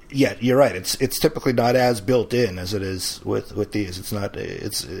yeah, you're right. It's typically not as built in as it is with these. It's not.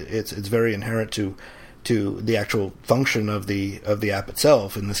 It's very inherent to the actual function of the app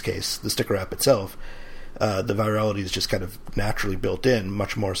itself. In this case, the sticker app itself, the virality is just kind of naturally built in,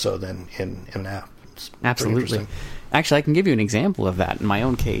 much more so than in an app. It's absolutely. Actually, I can give you an example of that in my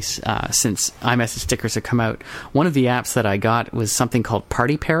own case. Since iMessage stickers have come out, one of the apps that I got was something called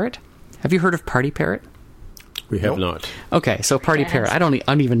Party Parrot. Have you heard of Party Parrot? We have not. Okay, so Party Parrot. I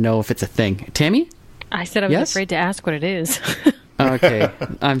don't even know if it's a thing. Tammy? I said I was afraid to ask what it is. Okay,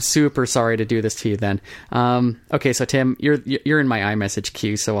 I'm super sorry to do this to you then. Okay, so Tim, you're in my iMessage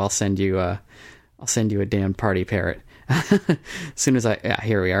queue, so I'll send you a damn Party Parrot. As soon as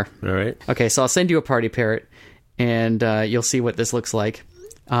here we are. All right. Okay, so I'll send you a Party Parrot, and you'll see what this looks like.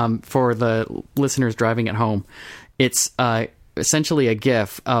 For the listeners driving at home, it's essentially a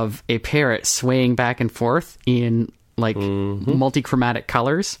GIF of a parrot swaying back and forth in multi-chromatic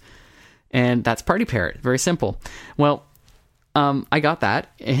colors, and that's Party Parrot. Very simple. Well, I got that,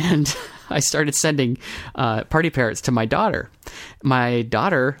 and I started sending Party Parrots to my daughter. My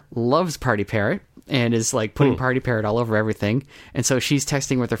daughter loves Party Parrot and is putting Party Parrot all over everything. And so she's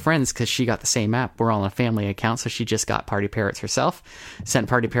texting with her friends because she got the same app. We're all on a family account, so she just got Party Parrots herself, sent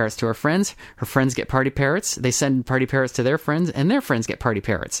Party Parrots to her friends. Her friends get Party Parrots. They send Party Parrots to their friends, and their friends get Party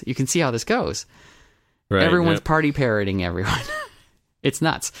Parrots. You can see how this goes. Right, everyone's party parroting everyone. It's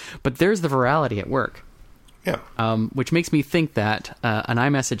nuts. But there's the virality at work. Yeah. Which makes me think that an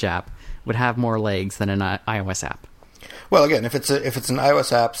iMessage app would have more legs than an iOS app. Well, again, if it's an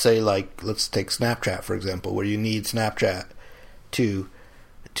iOS app, say let's take Snapchat for example, where you need Snapchat to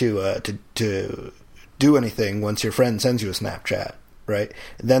do anything once your friend sends you a Snapchat, right?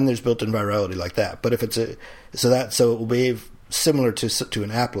 Then there's built-in virality like that. But if it's so it will behave similar to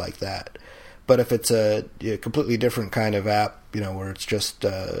an app like that. But if it's a completely different kind of app, where it's just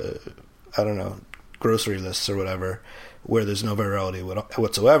grocery lists or whatever, where there's no virality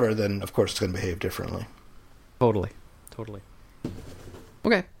whatsoever, then of course it's going to behave differently. Totally.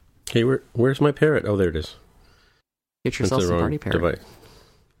 Okay. Hey, where's my parrot? Oh, there it is. Get yourself some Party Parrot. Device.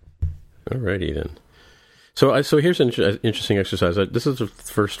 Alrighty then. So here's an interesting exercise. This is the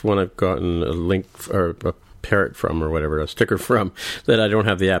first one I've gotten a link or a parrot from, or whatever, a sticker from, that I don't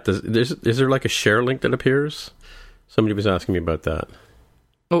have the app. Is there like a share link that appears? Somebody was asking me about that.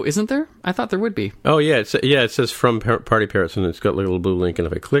 Oh, isn't there? I thought there would be. Oh, yeah. It says from Party Parrots, and it's got a little blue link, and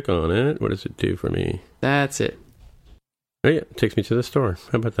if I click on it, what does it do for me? That's it. Oh, yeah. It takes me to the store.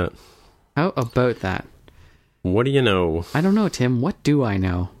 How about that? How about that? What do you know? I don't know, Tim. What do I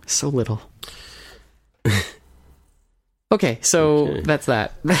know? So little. Okay, so that's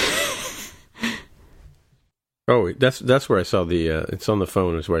that. Oh, that's where I saw the. It's on the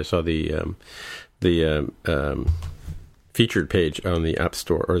phone. Is where I saw the featured page on the App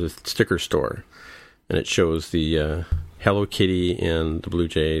Store or the sticker store, and it shows the Hello Kitty and the Blue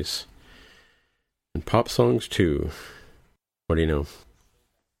Jays and pop songs too. What do you know?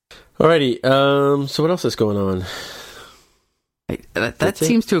 Alrighty. So what else is going on? That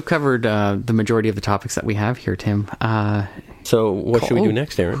seems to have covered the majority of the topics that we have here, Tim. So what should we do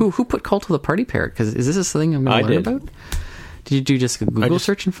next, Aaron? Who put Cult of the Party Parrot? Because is this something I'm going to learn about? Did you do just a Google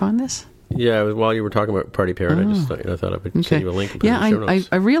search and find this? Yeah, while you were talking about Party Parrot, I thought I would send you a link. Yeah,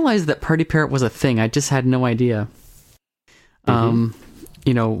 I realized that Party Parrot was a thing. I just had no idea.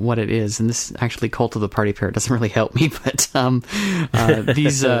 You know what it is, and this actually Cult of the Party Parrot doesn't really help me, but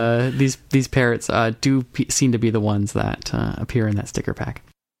these parrots do seem to be the ones that appear in that sticker pack.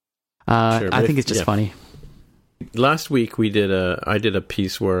 Sure, I think it's just funny. Last week I did a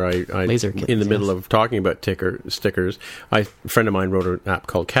piece where I Laser kittens, in the middle of talking about stickers. A friend of mine wrote an app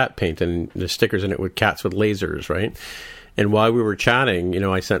called Cat Paint, and the stickers in it with cats with lasers, right? And while we were chatting,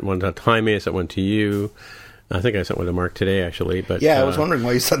 I sent one to Jaime, I sent one to you. I think I sent one to Mark today, actually. But yeah, I was wondering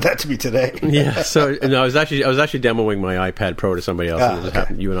why you sent that to me today. Yeah, so I was actually demoing my iPad Pro to somebody else. And it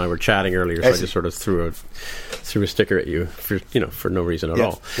happened, you and I were chatting earlier, so I just sort of threw a sticker at you for no reason at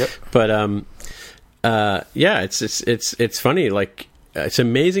all. Yep. But it's funny. Like, it's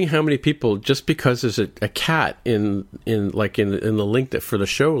amazing how many people, just because there's a cat in the link for the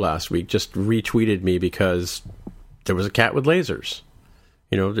show last week, just retweeted me because there was a cat with lasers.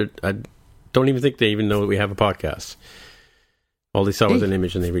 I don't even think they even know that we have a podcast. All they saw was an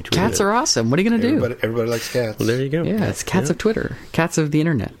image and they retweeted it. Cats are awesome. What are you going to do? Everybody likes cats. Well, there you go. Yeah, it's cats of Twitter. Cats of the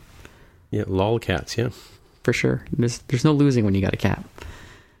internet. Yeah, lol cats, yeah. For sure. There's no losing when you got a cat.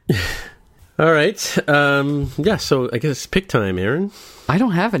 All right. So I guess it's pick time, Aaron. I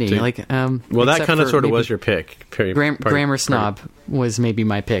don't have any. Well, that kind of sort of was your pick. Grammar Snob was maybe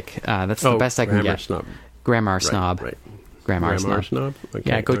my pick. That's the best I can get. Grammar Snob. Right. Grammar Snob. Okay,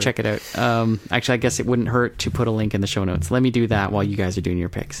 yeah, go check it out. Actually, I guess it wouldn't hurt to put a link in the show notes. Let me do that while you guys are doing your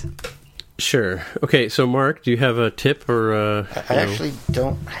picks. Sure. Okay, so Mark, do you have a tip or... I actually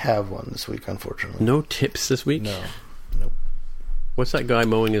don't have one this week, unfortunately. No tips this week? No. Nope. What's that guy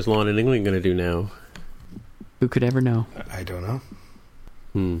mowing his lawn in England going to do now? Who could ever know? I don't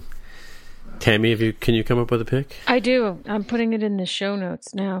know. Tammy, can you come up with a pick? I do. I'm putting it in the show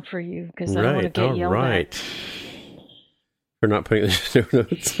notes now for you because I don't want to get yelled at. For not putting the show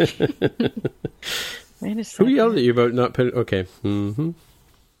notes. Wait a second. Who yelled at you about not putting... Okay. Mm-hmm.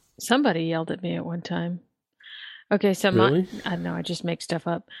 Somebody yelled at me at one time. Okay, so really? I don't know, I just make stuff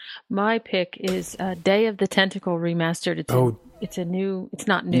up. My pick is Day of the Tentacle Remastered. It's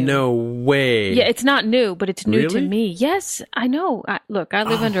not new. No way. Yeah, it's not new, but it's new Really? to me. Yes, I know. Look, I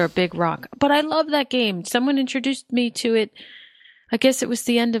live under a big rock, but I love that game. Someone introduced me to it, I guess it was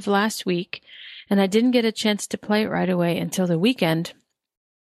the end of last week, and I didn't get a chance to play it right away until the weekend,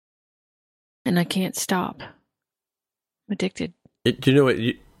 and I can't stop. I'm addicted. Do you know what...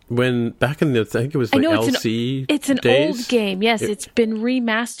 When back in I think it was like LC it's an days? old game. Yes, it's been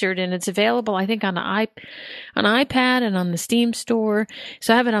remastered and it's available, I think, on iPad and on the Steam store.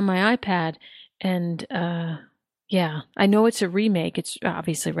 So I have it on my iPad, and I know it's a remake. It's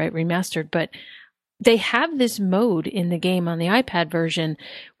obviously remastered, but they have this mode in the game on the iPad version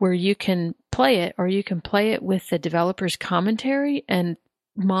where you can play it, or you can play it with the developer's commentary. And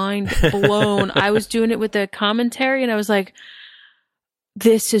mind blown, I was doing it with the commentary, and I was like,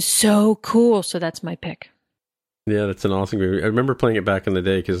 this is so cool. So that's my pick. Yeah, that's an awesome game. I remember playing it back in the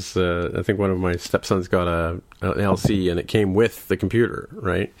day because I think one of my stepsons got an LC and it came with the computer,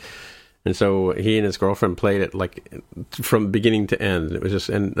 right? And so he and his girlfriend played it like from beginning to end. It was just,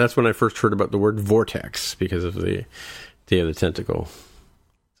 and that's when I first heard about the word vortex because of the Day of the Tentacle.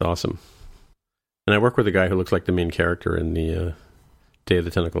 It's awesome. And I work with a guy who looks like the main character in the Day of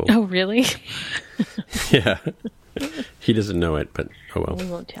the Tentacle. Oh, really? Yeah. He doesn't know it, but oh well. We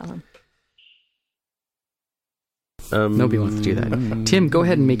won't tell him. Nobody wants to do that. Tim, go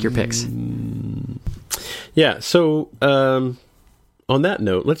ahead and make your picks. Yeah, so on that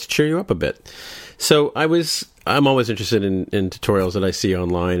note, let's cheer you up a bit. So I was I'm always interested in tutorials that I see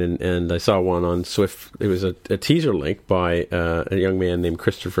online, and I saw one on Swift. It was a teaser link by a young man named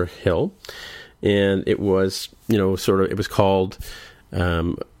Christopher Hill, and it was, it was called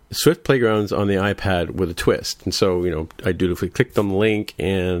Swift Playgrounds on the iPad with a twist. And so, I dutifully clicked on the link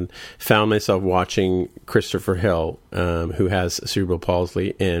and found myself watching Christopher Hill, who has cerebral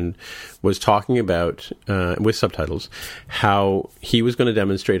palsy, and was talking about, with subtitles, how he was going to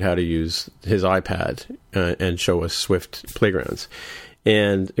demonstrate how to use his iPad and show us Swift Playgrounds.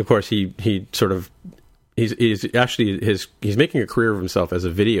 And of course, he's making a career of himself as a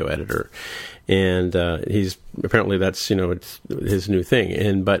video editor, and he's apparently that's it's his new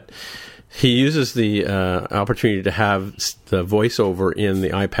thing. But he uses the opportunity to have the voiceover in the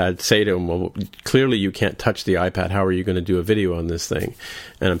iPad say to him, "Well, clearly you can't touch the iPad. How are you going to do a video on this thing?"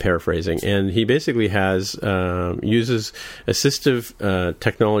 And I'm paraphrasing. And he basically uses assistive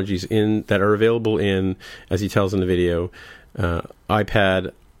technologies that are available in, as he tells in the video,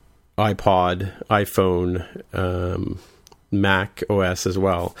 iPad, iPod, iPhone, Mac OS as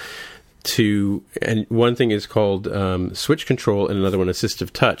well. And one thing is called switch control, and another one assistive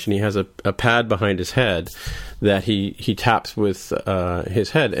touch. And he has a pad behind his head that he taps with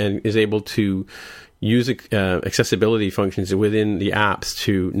his head, and is able to use accessibility functions within the apps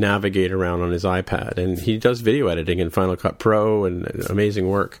to navigate around on his iPad. And he does video editing in Final Cut Pro, and amazing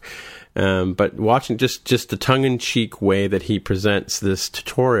work. But watching just the tongue-in-cheek way that he presents this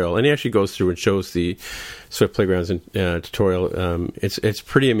tutorial, and he actually goes through and shows the Swift Playgrounds tutorial, it's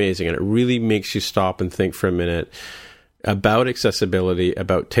pretty amazing, and it really makes you stop and think for a minute about accessibility,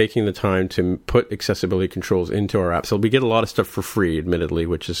 about taking the time to put accessibility controls into our app. So we get a lot of stuff for free, admittedly,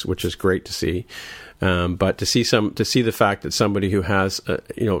 which is great to see. But to see the fact that somebody who has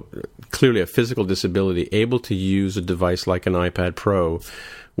clearly a physical disability able to use a device like an iPad Pro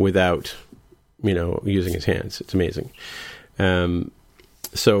without using his hands, it's amazing. And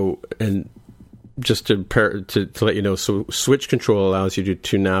just to let you know, so switch control allows you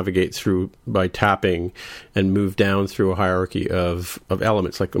to navigate through by tapping and move down through a hierarchy of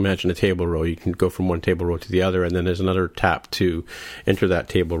elements. Like imagine a table row. You can go from one table row to the other, and then there's another tap to enter that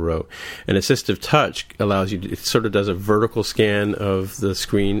table row. And assistive touch allows you it sort of does a vertical scan of the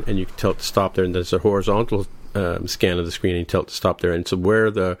screen, and you can tilt to stop there, and there's a horizontal scan of the screen, and you tilt to stop there. And so where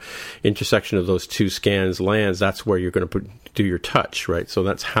the intersection of those two scans lands, that's where you're going to do your touch, right? So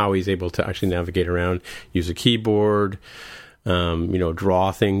that's how he's able to actually navigate around, use a keyboard,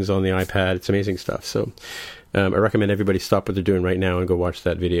 draw things on the iPad. It's amazing stuff. So I recommend everybody stop what they're doing right now and go watch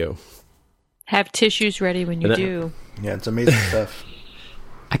that video. Have tissues ready when you do. Yeah, it's amazing stuff.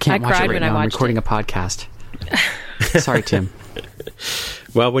 I can't watch it right now. I'm recording a podcast. Sorry, Tim.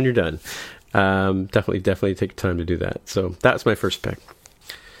 Well, when you're done. Definitely take time to do that. So that's my first pick.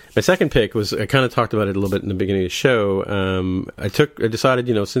 My second pick was, I kind of talked about it a little bit in the beginning of the show. I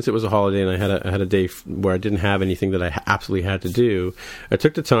decided, since it was a holiday and I had a day where I didn't have anything that I absolutely had to do, I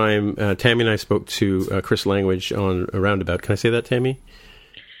took the time. Tammy and I spoke to Chris Langwich on a Roundabout. Can I say that, Tammy?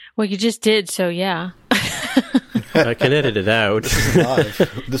 Well, you just did, so yeah. I can edit it out. This is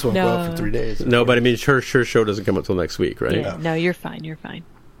live. This won't go out for 3 days. No, but I mean, her show doesn't come up till next week, right? Yeah. No, you're fine.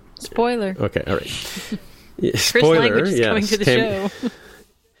 Spoiler. Okay, all right. Spoiler, Chris Langwich is coming to the show.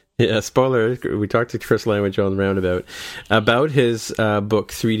 Yeah, spoiler. We talked to Chris Langwich on the Roundabout about his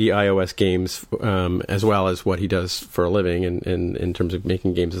book, 3D iOS Games, as well as what he does for a living in terms of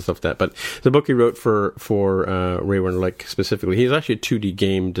making games and stuff like that. But the book he wrote for Ray Wenderlich specifically, he's actually a 2D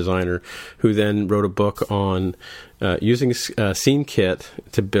game designer who then wrote a book on using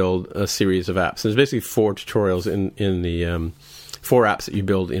SceneKit to build a series of apps. There's basically 4 tutorials in the 4 apps that you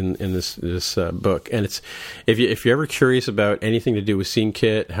build in this book. And it's if you're ever curious about anything to do with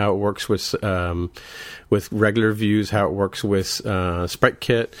SceneKit, how it works with regular views, how it works with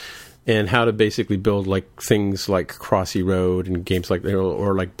SpriteKit, and how to basically build things like Crossy Road and games like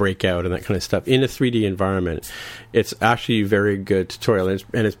or like Breakout and that kind of stuff in a 3D environment, it's actually a very good tutorial.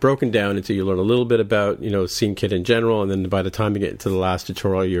 And it's broken down into, you learn a little bit about SceneKit in general, and then by the time you get to the last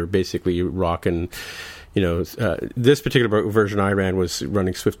tutorial, you're basically rocking. This particular version I ran was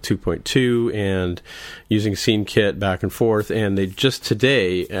running Swift 2.2 and using SceneKit back and forth. And they just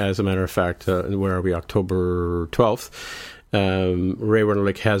today, as a matter of fact, where are we? October 12th. Ray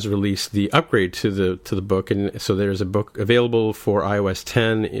Wenderlich has released the upgrade to the book, and so there's a book available for iOS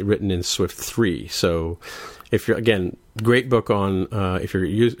 10 written in Swift 3. So, if you're great book on if you're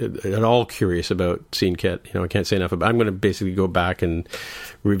at all curious about SceneKit, I can't say enough about. I'm going to basically go back and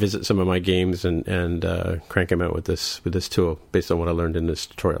revisit some of my games and crank them out with this tool based on what I learned in this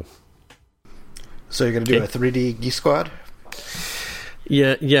tutorial. So you're going to do a 3D Geek Squad?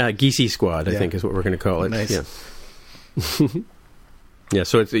 Yeah, Geesey Squad, I think is what we're going to call it. Nice. Yeah. Yeah,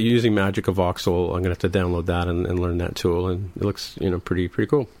 so it's using Magic of Voxel. I'm going to have to download that and learn that tool, and it looks, pretty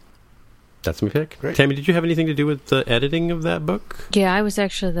cool. That's my pick. Great. Tammy, did you have anything to do with the editing of that book? Yeah, I was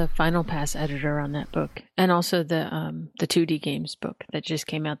actually the Final Pass editor on that book, and also the 2D games book that just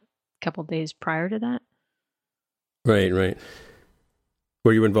came out a couple days prior to that. Right.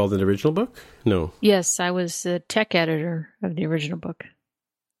 Were you involved in the original book? No. Yes, I was the tech editor of the original book.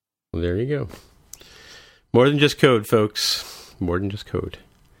 Well, there you go. More than just code, folks. More than just code.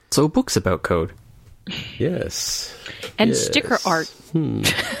 So books about code. Yes. And sticker art. I'm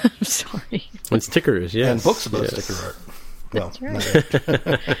sorry. And stickers, yes. And books about sticker art. Well, That's right.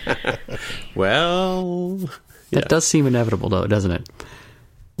 Well, that does seem inevitable, though, doesn't it?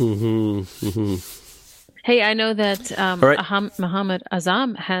 Mm-hmm. Hey, I know that right. Muhammad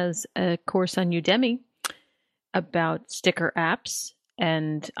Azam has a course on Udemy about sticker apps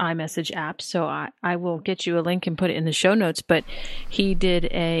and iMessage apps. So I will get you a link and put it in the show notes. But he did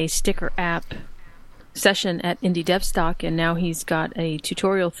a sticker app session at Indie DevStock, and now he's got a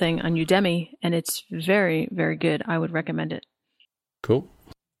tutorial thing on Udemy, and it's very, very good. I would recommend it. Cool.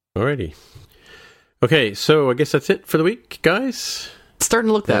 Alrighty. Okay, so I guess that's it for the week, guys. It's starting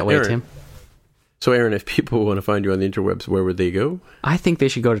to look that way, Aaron. Tim. So, Aaron, if people want to find you on the interwebs, where would they go? I think they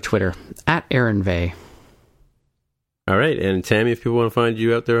should go to Twitter, @AaronVay. All right, and Tammy, if people want to find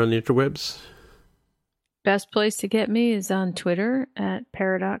you out there on the interwebs? Best place to get me is on Twitter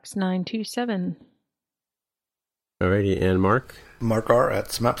 @Paradox927. Alrighty, and Mark? Mark R. at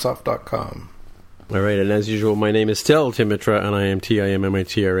smapsoft.com. All right, and as usual, my name is still Tim Mitra, and I am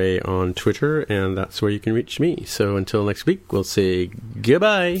TIMMITRA on Twitter, and that's where you can reach me. So until next week, we'll say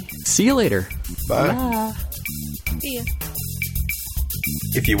goodbye. See you later. Bye. See ya.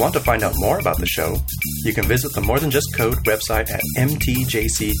 If you want to find out more about the show, you can visit the More Than Just Code website at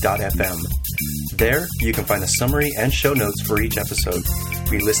mtjc.fm. There, you can find a summary and show notes for each episode.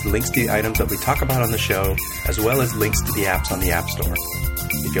 We list links to the items that we talk about on the show, as well as links to the apps on the App Store.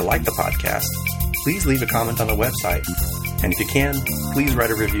 If you like the podcast, please leave a comment on the website. And if you can, please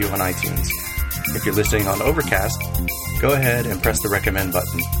write a review on iTunes. If you're listening on Overcast, go ahead and press the recommend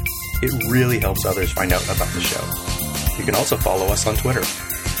button. It really helps others find out about the show. You can also follow us on Twitter.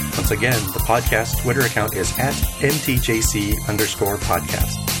 Once again, the podcast Twitter account is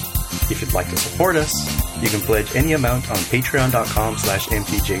 @mtjc_podcast. If you'd like to support us, you can pledge any amount on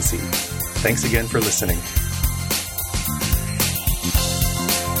patreon.com/mtjc. Thanks again for listening.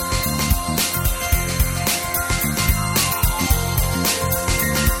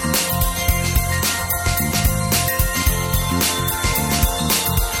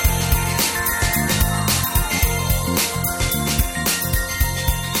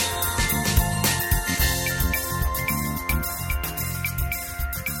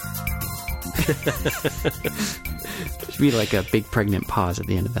 Should be like a big pregnant pause at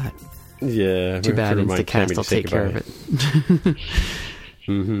the end of that. Yeah. Too bad Instacast will take care of it.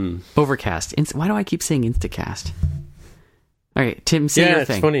 Mm-hmm. Overcast. Why do I keep saying Instacast? All right, Tim, say your thing.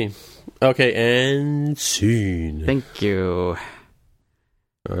 Yeah, it's funny. Okay, and scene. Thank you.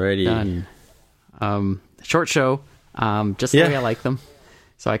 Alrighty. Done. Short show. Just the way I like them.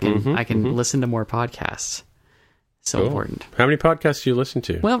 So I can listen to more podcasts. So important. How many podcasts do you listen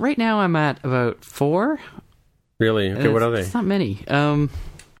to? Well, right now I'm at about 4. Really? Okay, what are they? It's not many. Well,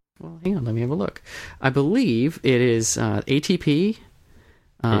 hang on, let me have a look. I believe it is ATP,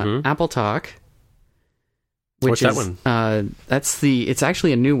 Apple Talk. What's that one? It's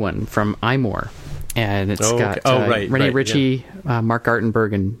actually a new one from iMore. And it's got Rennie Ritchie, Mark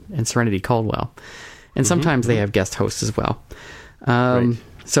Gartenberg, and Serenity Caldwell. And sometimes they have guest hosts as well.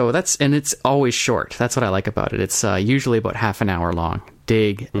 So it's always short. That's what I like about it. It's usually about half an hour long.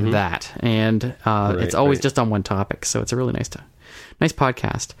 Dig that. And it's always just on one topic. So it's a really nice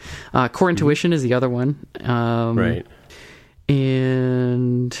podcast. Core Intuition is the other one.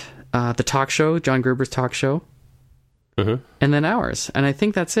 And the talk show, John Gruber's talk show. And then ours. And I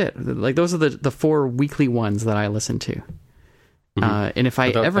think that's it. Like those are the 4 weekly ones that I listen to. And if I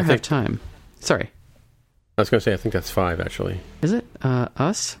ever have time. Sorry. I was going to say, I think that's 5, actually. Is it?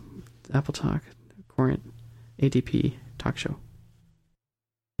 Us, Apple Talk, Corient, ADP, Talk Show.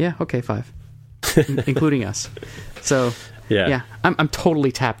 Yeah, okay, 5. Including us. So, yeah, I'm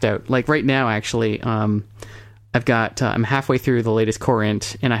totally tapped out. Like, right now, actually, I've got, I'm halfway through the latest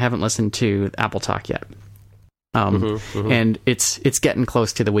Corient, and I haven't listened to Apple Talk yet. And it's getting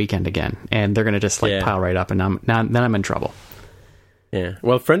close to the weekend again, and they're going to just, pile right up, and then I'm in trouble. Yeah.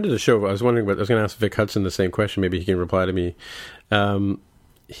 Well, friend of the show, I was going to ask Vic Hudson the same question. Maybe he can reply to me.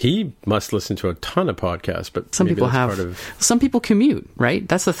 he must listen to a ton of podcasts, but some people have. Some people commute, right?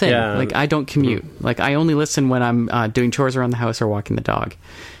 That's the thing. Yeah. Like, I don't commute. Mm-hmm. Like, I only listen when I'm doing chores around the house or walking the dog.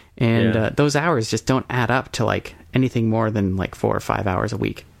 And those hours just don't add up to like anything more than like 4 or 5 hours a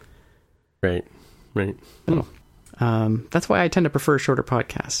week. Right. That's why I tend to prefer shorter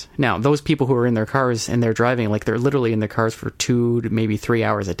podcasts. Now, those people who are in their cars and they're driving, like they're literally in their cars for 2 to maybe 3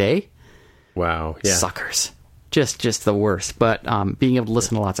 hours a day. Wow. Yeah. Suckers. Just the worst. But being able to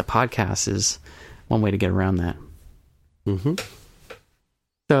listen to lots of podcasts is one way to get around that. Mm-hmm.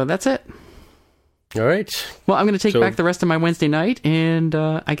 So that's it. All right. Well, I'm going to take back the rest of my Wednesday night, and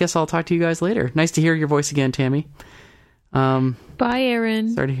I guess I'll talk to you guys later. Nice to hear your voice again, Tammy. Bye,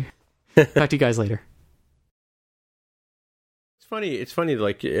 Aaron. Sorry to hear. Talk to you guys later. It's funny.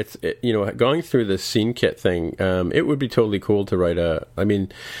 Like going through the scene kit thing. It would be totally cool to write the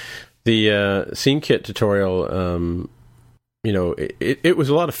scene kit tutorial. It was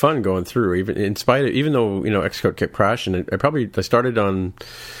a lot of fun going through. Even though Xcode kept crashing, I started on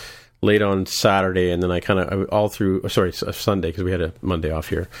late on Saturday, and then I all through Sunday, because we had a Monday off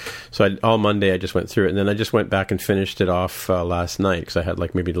here. So all Monday I just went through it, and then I just went back and finished it off last night, because I had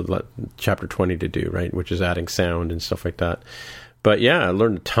like maybe chapter 20 to do, right, which is adding sound and stuff like that. But yeah, I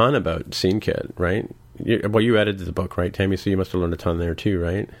learned a ton about SceneKit, right? You edited the book, right, Tammy? So you must have learned a ton there too,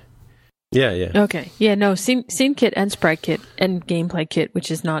 right? Yeah. Okay. Yeah, no, SceneKit and SpriteKit and Gameplay Kit,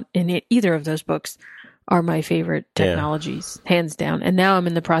 which is not in either of those books, are my favorite technologies, hands down. And now I'm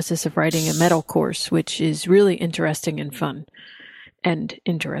in the process of writing a metal course, which is really interesting and fun and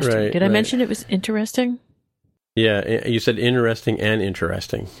interesting. Right, Did I mention it was interesting? Yeah, you said interesting and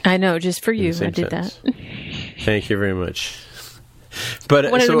interesting. I know, just for you, I did sentence. that. Thank you very much. But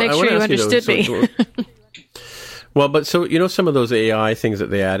I wanted to make sure you understood me. Well, but some of those AI things that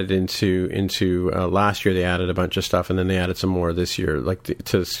they added into last year, they added a bunch of stuff, and then they added some more this year, like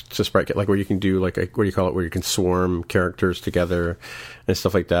to SpriteKit, like where you can do like what do you call it, where you can swarm characters together and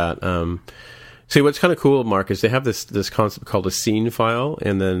stuff like that. See, what's kind of cool, Mark, is they have this concept called a scene file,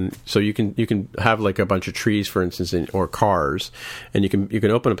 and then so you can have like a bunch of trees, for instance, or cars, and you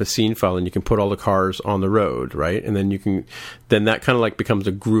can open up a scene file and you can put all the cars on the road, right? And then then that kind of like becomes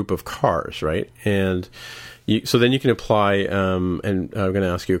a group of cars, right? And so then you can apply, and I'm going to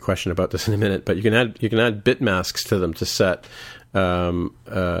ask you a question about this in a minute, but you can add bit masks to them to set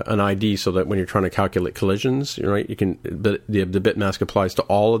an ID, so that when you're trying to calculate collisions, right, the bit mask applies to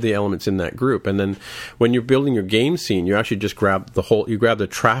all of the elements in that group. And then when you're building your game scene, you actually just grab the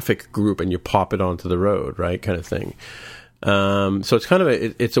traffic group and you pop it onto the road, right, kind of thing. So it's kind of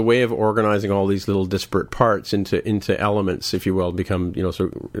it's a way of organizing all these little disparate parts into elements, if you will, become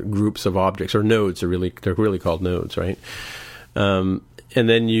sort of groups of objects, or nodes. They're really called nodes, right? And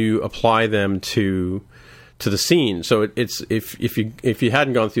then you apply them to the scene. So it's if you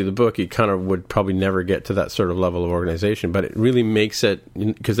hadn't gone through the book, you kind of would probably never get to that sort of level of organization. But it really makes it,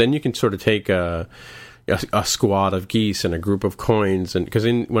 because then you can sort of take a squad of geese and a group of coins, and because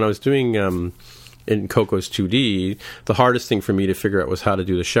when I was doing in Cocos 2D, the hardest thing for me to figure out was how to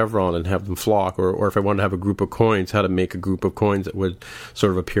do the chevron and have them flock, or if I wanted to have a group of coins, how to make a group of coins that would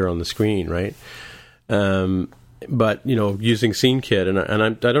sort of appear on the screen, right? But using SceneKit, and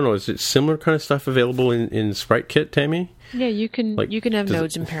I don't know, is it similar kind of stuff available in SpriteKit, Tammy? Yeah, you can have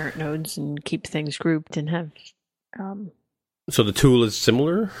nodes and parent nodes and keep things grouped and have. So the tool is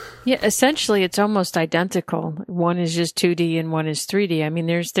similar? Yeah, essentially it's almost identical. One is just 2D and one is 3D. I mean,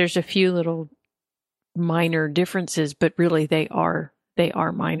 there's a few little minor differences, but really they are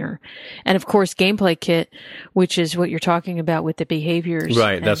minor. And of course, Gameplay Kit, which is what you're talking about with the behaviors.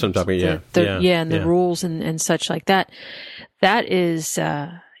 Right, that's what I'm talking about, and the rules and such like that. That is,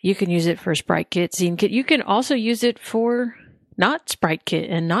 you can use it for SpriteKit, SceneKit. You can also use it for not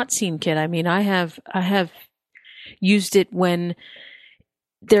SpriteKit and not SceneKit. I mean, I have used it when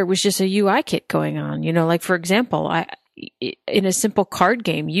there was just a UI kit going on. Like for example, in a simple card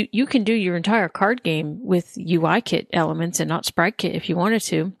game, you can do your entire card game with UI kit elements and not SpriteKit if you wanted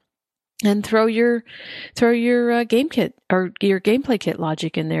to, and throw your game kit or your Gameplay Kit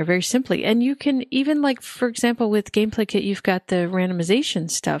logic in there very simply. And you can even, like for example, with Gameplay Kit, you've got the randomization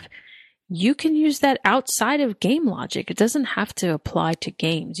stuff. You can use that outside of game logic. It doesn't have to apply to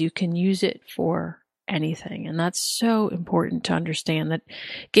games. You can use it for anything, and that's so important to understand that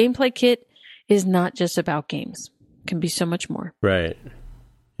Gameplay Kit is not just about games. Can be so much more. Right.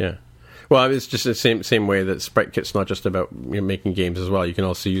 Yeah. Well, it's just the same way that SpriteKit's not just about making games as well. You can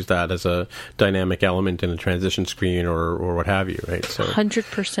also use that as a dynamic element in a transition screen or what have you, right? So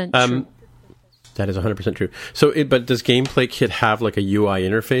 100% true. That is 100% true. So, but does Gameplay Kit have like a UI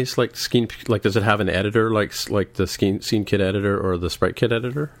interface like Scene? Like, does it have an editor like the Scene Kit editor or the Sprite Kit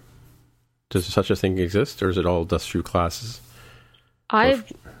editor? Does such a thing exist, or is it all just through classes?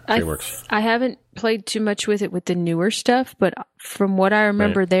 Frameworks? I haven't played too much with it with the newer stuff, but from what I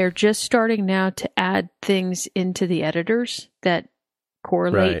remember, they're just starting now to add things into the editors that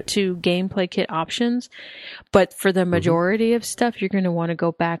correlate to Gameplay Kit options. But for the majority of stuff, you're going to want to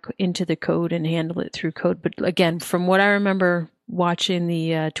go back into the code and handle it through code. But again, from what I remember watching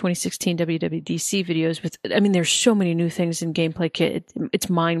the 2016 WWDC videos, there's so many new things in Gameplay Kit. It's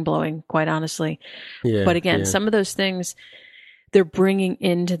mind-blowing, quite honestly. Yeah, but again, some of those things they're bringing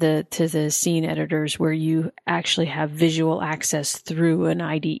into the scene editors where you actually have visual access through an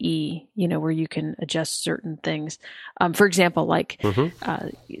IDE, where you can adjust certain things. For example, like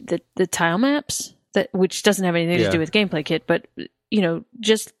the tile maps, which doesn't have anything to do with Gameplay Kit, but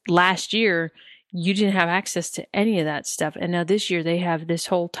just last year you didn't have access to any of that stuff, and now this year they have this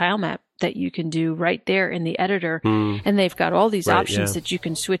whole tile map that you can do right there in the editor, and they've got all these options that you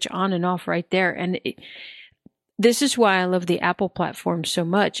can switch on and off right there, and this is why I love the Apple platform so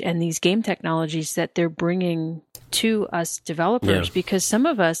much and these game technologies that they're bringing to us developers, because some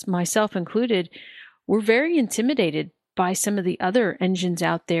of us, myself included, were very intimidated by some of the other engines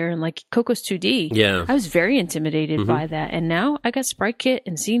out there, and like Cocos 2D. Yeah. I was very intimidated by that. And now I got Sprite Kit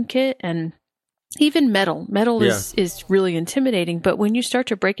and Scene Kit and even Metal. Metal is really intimidating, but when you start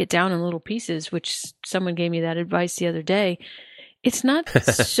to break it down in little pieces, which someone gave me that advice the other day, it's not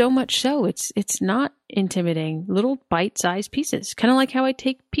so much so. It's not intimidating. Little bite-sized pieces, kind of like how I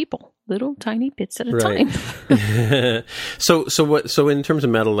take people, little tiny bits at a time. So in terms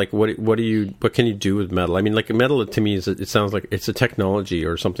of Metal, like what can you do with Metal? I mean, like Metal to me it sounds like it's a technology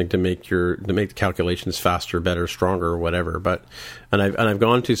or something to make the calculations faster, better, stronger, or whatever. But I've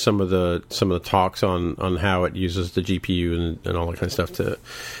gone to some of the talks on how it uses the GPU and all that kind of stuff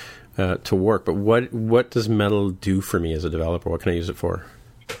to work. But what does Metal do for me as a developer? What can I use it for?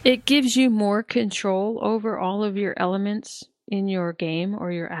 It gives you more control over all of your elements in your game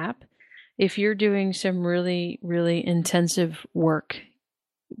or your app. If you're doing some really, really intensive work,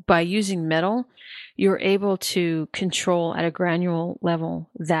 by using Metal, you're able to control at a granular level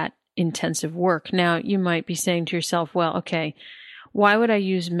that intensive work. Now, you might be saying to yourself, well, okay, why would I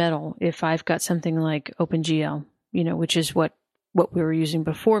use Metal if I've got something like OpenGL, which is what we were using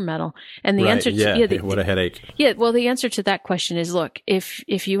before Metal? And the answer to what a headache. Yeah, well, the answer to that question is, look, if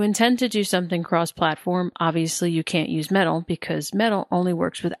you intend to do something cross-platform, obviously you can't use Metal because Metal only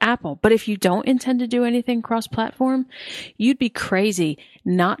works with Apple. But if you don't intend to do anything cross-platform, you'd be crazy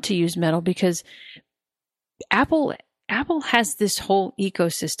not to use Metal, because Apple has this whole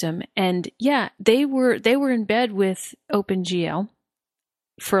ecosystem, and they were in bed with OpenGL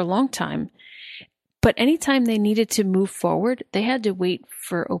for a long time. But anytime they needed to move forward, they had to wait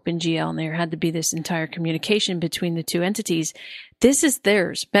for OpenGL, and there had to be this entire communication between the two entities. This is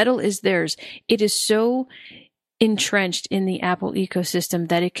theirs. Metal is theirs. It is so entrenched in the Apple ecosystem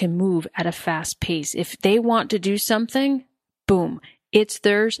that it can move at a fast pace. If they want to do something, boom, it's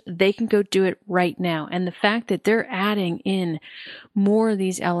theirs. They can go do it right now. And the fact that they're adding in more of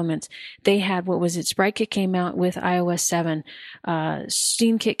these elements, they had, Sprite Kit came out with iOS 7,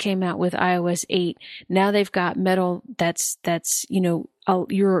 Scene Kit came out with iOS 8. Now they've got Metal that's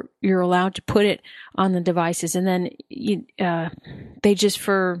you're allowed to put it on the devices. And then they just,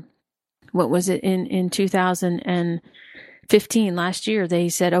 for in 2015, last year, they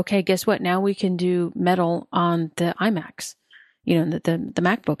said, okay, guess what? Now we can do Metal on the iMacs. The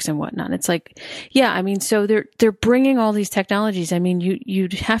MacBooks and whatnot. It's like, so they're bringing all these technologies. I mean,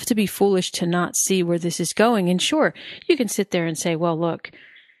 you'd have to be foolish to not see where this is going. And sure, you can sit there and say, well, look,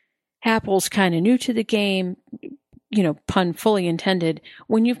 Apple's kind of new to the game, pun fully intended,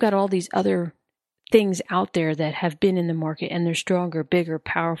 when you've got all these other things out there that have been in the market and they're stronger, bigger,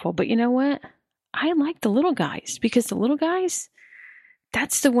 powerful. But you know what? I like the little guys, because the little guys,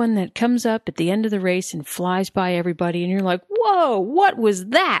 that's the one that comes up at the end of the race and flies by everybody, and you're like, whoa, what was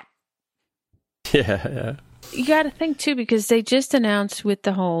that? Yeah. You got to think, too, because they just announced with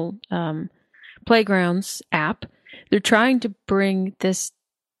the whole Playgrounds app, they're trying to bring this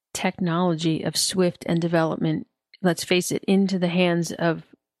technology of Swift and development, let's face it, into the hands of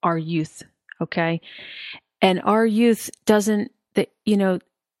our youth, okay? And our youth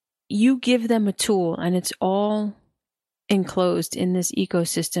you give them a tool, and it's all enclosed in this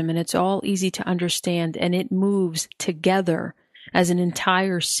ecosystem, and it's all easy to understand, and it moves together as an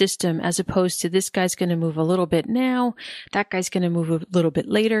entire system, as opposed to this guy's going to move a little bit now, that guy's going to move a little bit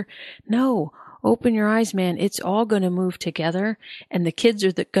later. No, open your eyes, man. It's all going to move together, and the kids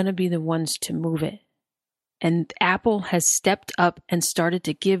are going to be the ones to move it. And Apple has stepped up and started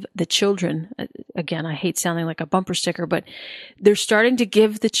to give the children, again, I hate sounding like a bumper sticker, but they're starting to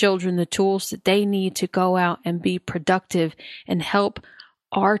give the children the tools that they need to go out and be productive and help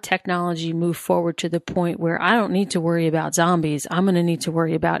our technology move forward to the point where I don't need to worry about zombies. I'm going to need to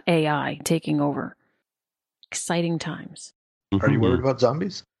worry about AI taking over. Exciting times. Are you worried about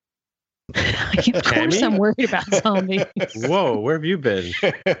zombies? Of course I'm worried about zombies. Whoa, where have you been?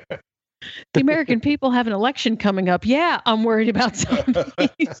 The American people have an election coming up. Yeah, I'm worried about zombies.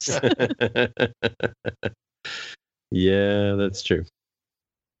 Yeah, that's true.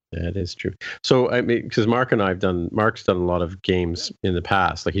 That is true. So, I mean, because Mark's done a lot of games in the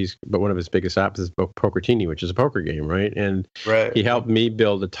past. But one of his biggest apps is Pokertini, which is a poker game, right? And he helped me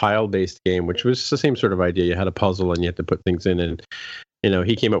build a tile-based game, which was the same sort of idea. You had a puzzle and you had to put things in, and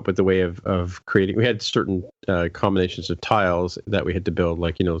he came up with the way of creating. We had certain combinations of tiles that we had to build,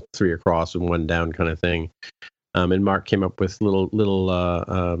 like 3 across and 1 down kind of thing. And Mark came up with little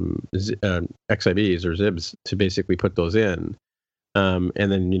XIBs or ZIBs to basically put those in. And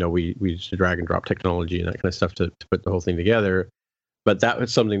then we used drag and drop technology and that kind of stuff to put the whole thing together. But that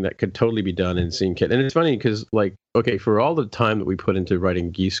was something that could totally be done in SceneKit. And it's funny because, for all the time that we put into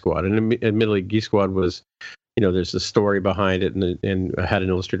writing Geese Squad, and admittedly, Geese Squad was, there's the story behind it, and I had an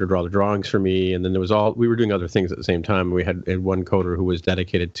illustrator draw the drawings for me, and then we were doing other things at the same time. We had one coder who was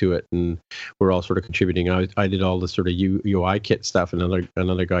dedicated to it, and we're all sort of contributing. I did all the sort of UI kit stuff, and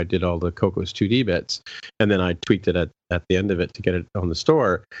another guy did all the Cocos 2D bits, and then I tweaked it at the end of it to get it on the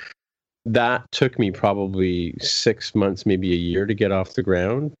store. That took me probably 6 months, maybe a year to get off the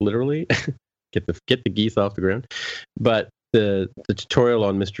ground, literally, get the geese off the ground. But the tutorial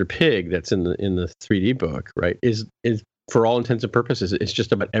on Mr. Pig that's in the 3D book, right, is for all intents and purposes, it's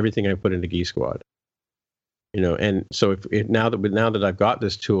just about everything I put into Geese Squad. And so now that I've got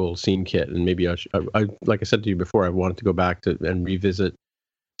this tool, SceneKit, and maybe I like I said to you before, I wanted to go back to and revisit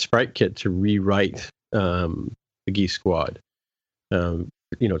SpriteKit to rewrite the Geese Squad. To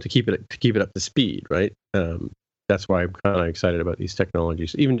keep it up to speed, right? That's why I'm kind of excited about these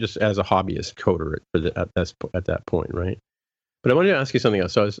technologies, even just as a hobbyist coder at that point, right? But I wanted to ask you something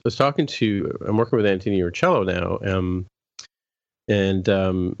else. So I'm working with Anthony Urcello now,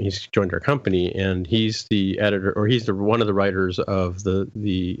 and he's joined our company, and he's the editor, or he's one of the writers of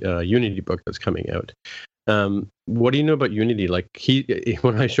the Unity book that's coming out. What do you know about Unity?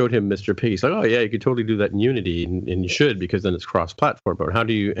 When I showed him Mr. Pig, he's like, "Oh yeah, you could totally do that in Unity, and you should, because then it's cross-platform." But how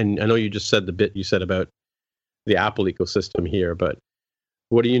do you? And I know you just said the bit you said about the Apple ecosystem here, but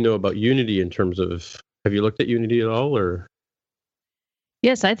what do you know about Unity in terms of? Have you looked at Unity at all, or?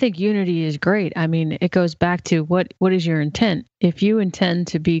 Yes, I think Unity is great. I mean, it goes back to what is your intent? If you intend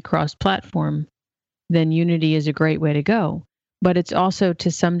to be cross-platform, then Unity is a great way to go. But it's also, to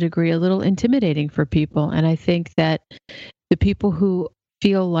some degree, a little intimidating for people. And I think that the people who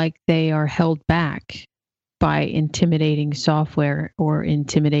feel like they are held back by intimidating software or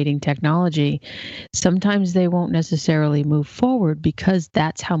intimidating technology, sometimes they won't necessarily move forward because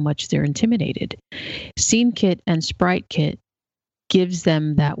that's how much they're intimidated. SceneKit and SpriteKit gives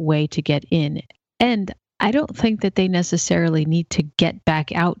them that way to get in. And I don't think that they necessarily need to get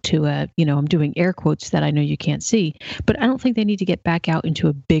back out to I'm doing air quotes that I know you can't see, but I don't think they need to get back out into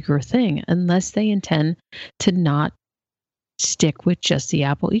a bigger thing unless they intend to not stick with just the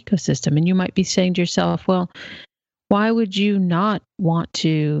Apple ecosystem. And you might be saying to yourself, well, why would you not want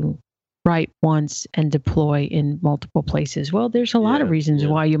to write once and deploy in multiple places? Well, there's a lot of reasons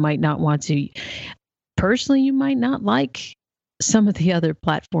why you might not want to. Personally, you might not like some of the other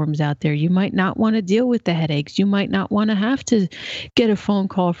platforms out there. You might not want to deal with the headaches. You might not want to have to get a phone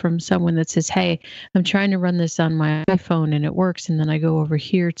call from someone that says, "Hey, I'm trying to run this on my iPhone and it works, and then I go over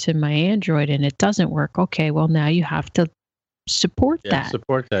here to my Android and it doesn't work." Okay, well, now you have to support that.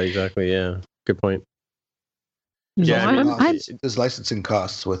 Support that, exactly. Yeah, good point. There's licensing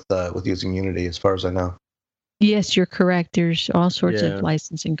costs with using Unity, as far as I know. Yes, you're correct. There's all sorts of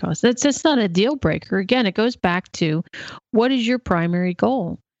licensing costs. That's not a deal breaker. Again, it goes back to, what is your primary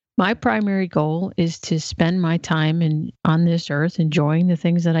goal? My primary goal is to spend my time on this earth enjoying the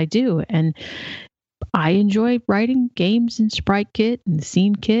things that I do. And I enjoy writing games in SpriteKit and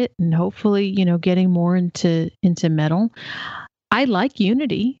SceneKit, and hopefully, getting more into Metal. I like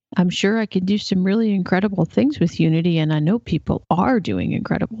Unity. I'm sure I could do some really incredible things with Unity, and I know people are doing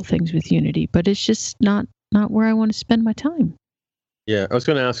incredible things with Unity, but it's just not where I want to spend my time. Yeah, I was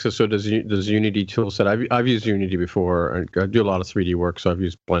going to ask. So does Unity toolset? I've used Unity before. I do a lot of 3D work, so I've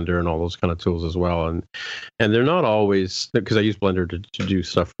used Blender and all those kind of tools as well. And they're not always, because I use Blender to do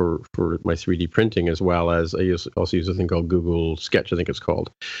stuff for my 3D printing, as well as I also use a thing called Google Sketch, I think it's called,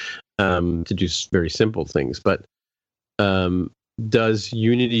 to do very simple things. But does the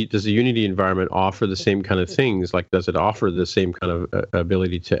Unity environment offer the same kind of things? Like, does it offer the same kind of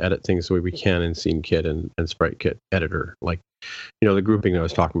ability to edit things the way we can in SceneKit and SpriteKit editor? Like, the grouping I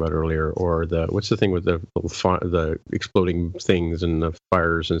was talking about earlier, or what's the thing with the exploding things and the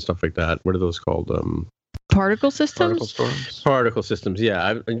fires and stuff like that? What are those called? Particle systems? Particle storms? Particle systems,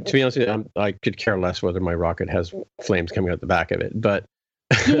 yeah. To be honest with you, I could care less whether my rocket has flames coming out the back of it, but...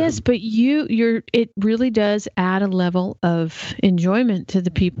 Yes, but it really does add a level of enjoyment to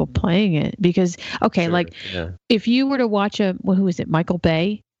the people playing it, because if you were to watch who is it, Michael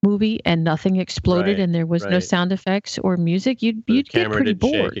Bay movie, and nothing exploded and there was no sound effects or music, you'd get pretty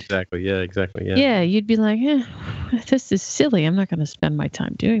bored. Shake. Exactly. Yeah. Yeah, you'd be like, this is silly. I'm not going to spend my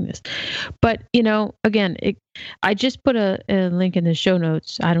time doing this. But again, I just put a link in the show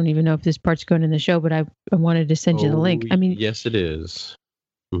notes. I don't even know if this part's going in the show, but I wanted to send you the link. I mean, yes, it is.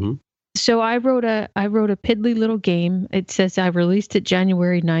 Mm-hmm. So I wrote a piddly little game. It says I released it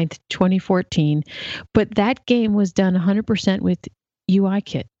January 9th, 2014, but that game was done 100% with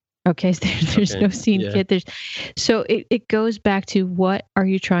UIKit. Okay, so there's no SceneKit. So it goes back to, what are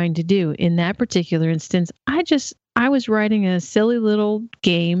you trying to do? In that particular instance, I was writing a silly little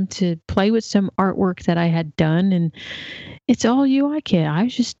game to play with some artwork that I had done, and it's all UIKit. I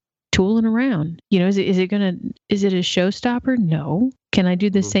was just tooling around. Is it a showstopper? No. Can I do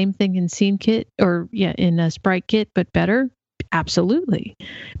the same thing in SceneKit or in SpriteKit, but better? Absolutely.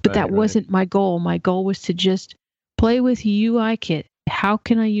 But that wasn't my goal. My goal was to just play with UIKit. How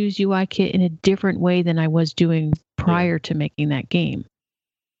can I use UIKit in a different way than I was doing prior to making that game?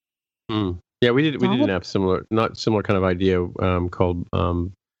 Yeah, we didn't have similar kind of idea called.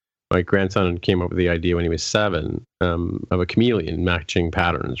 My grandson came up with the idea when he was 7 of a chameleon matching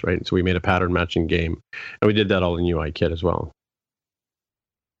patterns, right? So we made a pattern matching game, and we did that all in UIKit as well.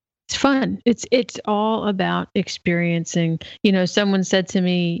 It's fun. It's all about experiencing. Someone said to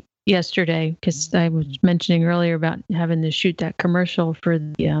me yesterday, because I was mentioning earlier about having to shoot that commercial for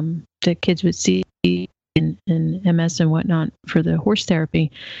the kids with C and MS and whatnot for the horse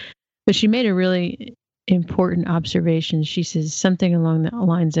therapy, but she made a really important observation. She says something along the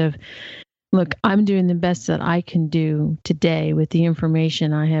lines of, look, I'm doing the best that I can do today with the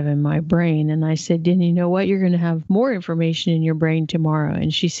information I have in my brain. And I said, and you know what? You're going to have more information in your brain tomorrow.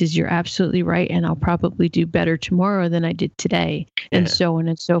 And she says, you're absolutely right. And I'll probably do better tomorrow than I did today. And so on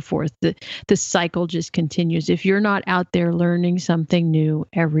and so forth. The cycle just continues. If you're not out there learning something new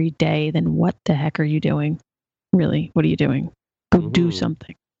every day, then what the heck are you doing? Really, what are you doing? Go do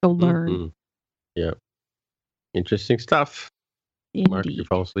something. Go learn. Yeah. Interesting stuff. Indeed. Mark, you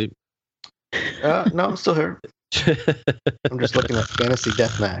fall asleep? No, I'm still here. I'm just looking at Fantasy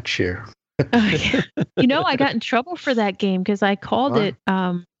Deathmatch here. I got in trouble for that game because I called it.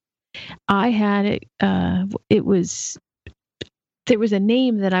 I had it. There was a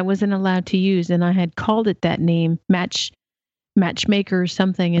name that I wasn't allowed to use, and I had called it that name, Matchmaker or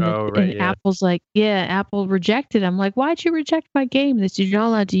something, and Apple's like, Apple rejected. I'm like, why'd you reject my game? They said, you're not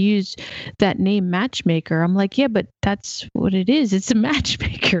allowed to use that name, Matchmaker. I'm like, yeah, but that's what it is. It's a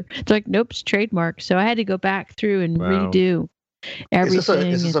matchmaker. It's like, nope, it's trademark. So I had to go back through and redo everything.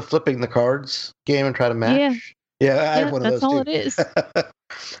 Is this a flipping the cards game and try to match? Yeah, I have one of those too. That's all it is.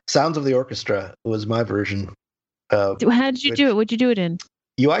 Sounds of the Orchestra was my version. How did you do it? What'd you do it in?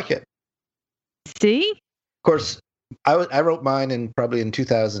 UIKit. See? Of course, I wrote mine probably in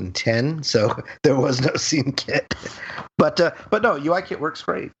 2010, so there was no SceneKit. But no, UIKit works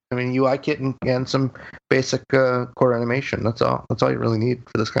great. I mean, UIKit and some basic core animation. That's all. That's all you really need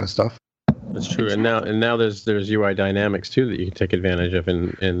for this kind of stuff. That's true. And now there's UI Dynamics too that you can take advantage of in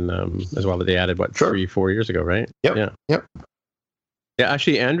as well, that they added 3-4 years ago, right? Yep. Yeah,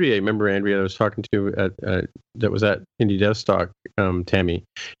 actually, Andrea, I remember Andrea I was talking to that was at Indie DevStock, Tammy.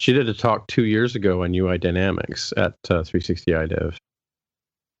 She did a talk 2 years ago on UI Dynamics at 360 iDev.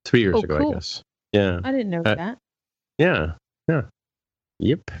 3 years ago, cool. I guess. Yeah. I didn't know that. Yeah.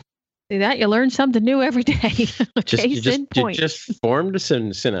 Yep. See that? You learn something new every day. You just formed a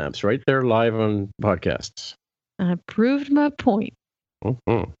synapse right there live on podcasts. I proved my point.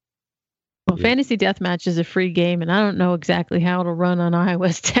 Mm-hmm. Well, Fantasy Deathmatch is a free game, and I don't know exactly how it'll run on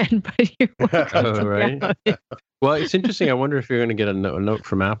iOS 10, but you're welcome to right. Well, it's interesting. I wonder if you're going to get a note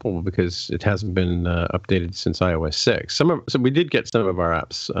from Apple because it hasn't been updated since iOS 6. So we did get some of our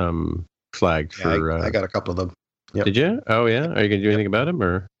apps flagged for. I got a couple of them. Yep. Did you? Oh, yeah. Are you going to do anything about him,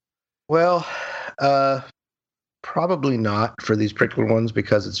 or? Well, probably not for these particular ones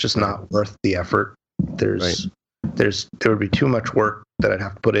because it's just not worth the effort. There would be too much work that I'd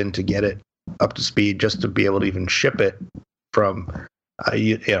have to put in to get it up to speed just to be able to even ship it from,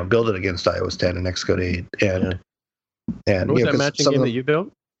 build it against iOS 10 and Xcode 8. And what was that matching game that you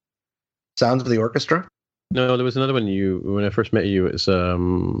built? Sounds of the Orchestra? No, there was another one. When I first met you, it was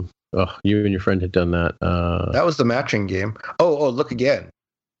you and your friend had done that. That was the matching game. Oh, Look Again.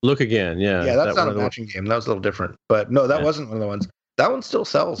 Look Again, yeah. Yeah, that's not a matching game. That was a little different. But no, that wasn't one of the ones. That one still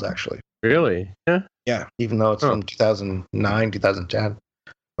sells, actually. Really? Yeah. Yeah, even though it's from 2009, 2010.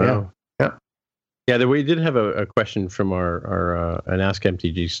 Wow. Yeah. Yeah, we did have a question from our an Ask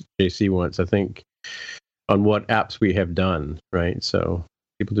MTJC once, I think, on what apps we have done, right? So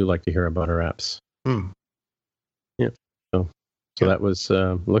people do like to hear about our apps. Yeah. So that was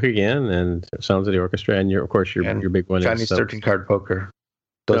Look Again and Sounds of the Orchestra, and your big one Chinese is 13 Card Poker.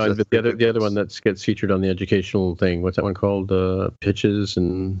 No, but the other one that gets featured on the educational thing, what's that one called? Pitches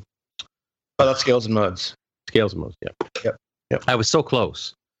and... Oh, that's Scales and Modes. Scales and Modes, yeah. Yep. I was so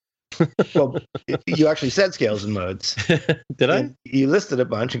close. Well, you actually said Scales and Modes. Did I? You listed a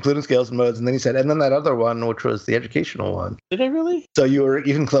bunch, including Scales and Modes, and then you said, and then that other one, which was the educational one. Did I really? So you were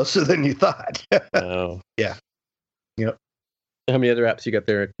even closer than you thought. Oh. Yeah. Yep. How many other apps you got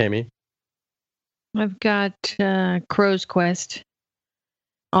there, Tammy? I've got Crow's Quest,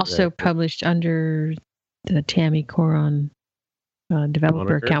 also published under the Tammy Coron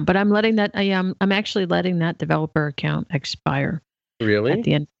developer account. But I'm actually letting that developer account expire. Really? At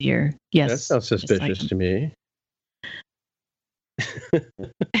the end of the year. Yes. That sounds suspicious to me.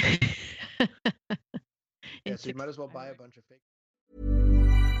 Yeah, so you might as well buy a bunch of fake.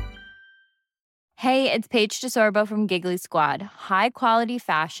 Hey, it's Paige DeSorbo from Giggly Squad. High quality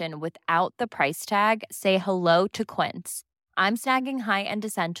fashion without the price tag. Say hello to Quince. I'm snagging high-end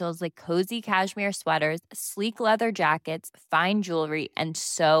essentials like cozy cashmere sweaters, sleek leather jackets, fine jewelry, and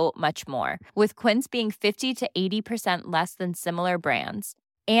so much more. With Quince being 50 to 80% less than similar brands.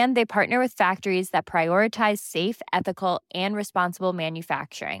 And they partner with factories that prioritize safe, ethical, and responsible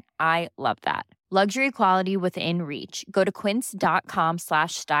manufacturing. I love that. Luxury quality within reach. Go to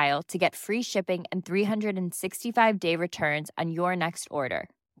quince.com/style to get free shipping and 365-day returns on your next order.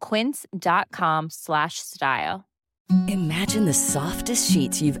 Quince.com/style. Imagine the softest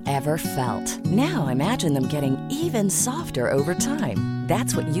sheets you've ever felt. Now imagine them getting even softer over time.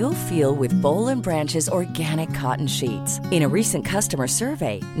 That's what you'll feel with Boll & Branch's organic cotton sheets. In a recent customer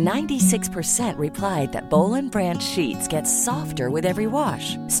survey, 96% replied that Boll & Branch sheets get softer with every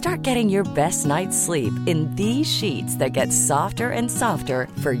wash. Start getting your best night's sleep in these sheets that get softer and softer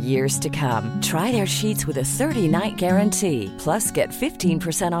for years to come. Try their sheets with a 30-night guarantee. Plus, get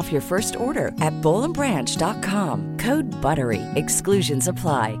 15% off your first order at bollandbranch.com. Code BUTTERY. Exclusions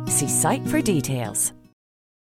apply. See site for details.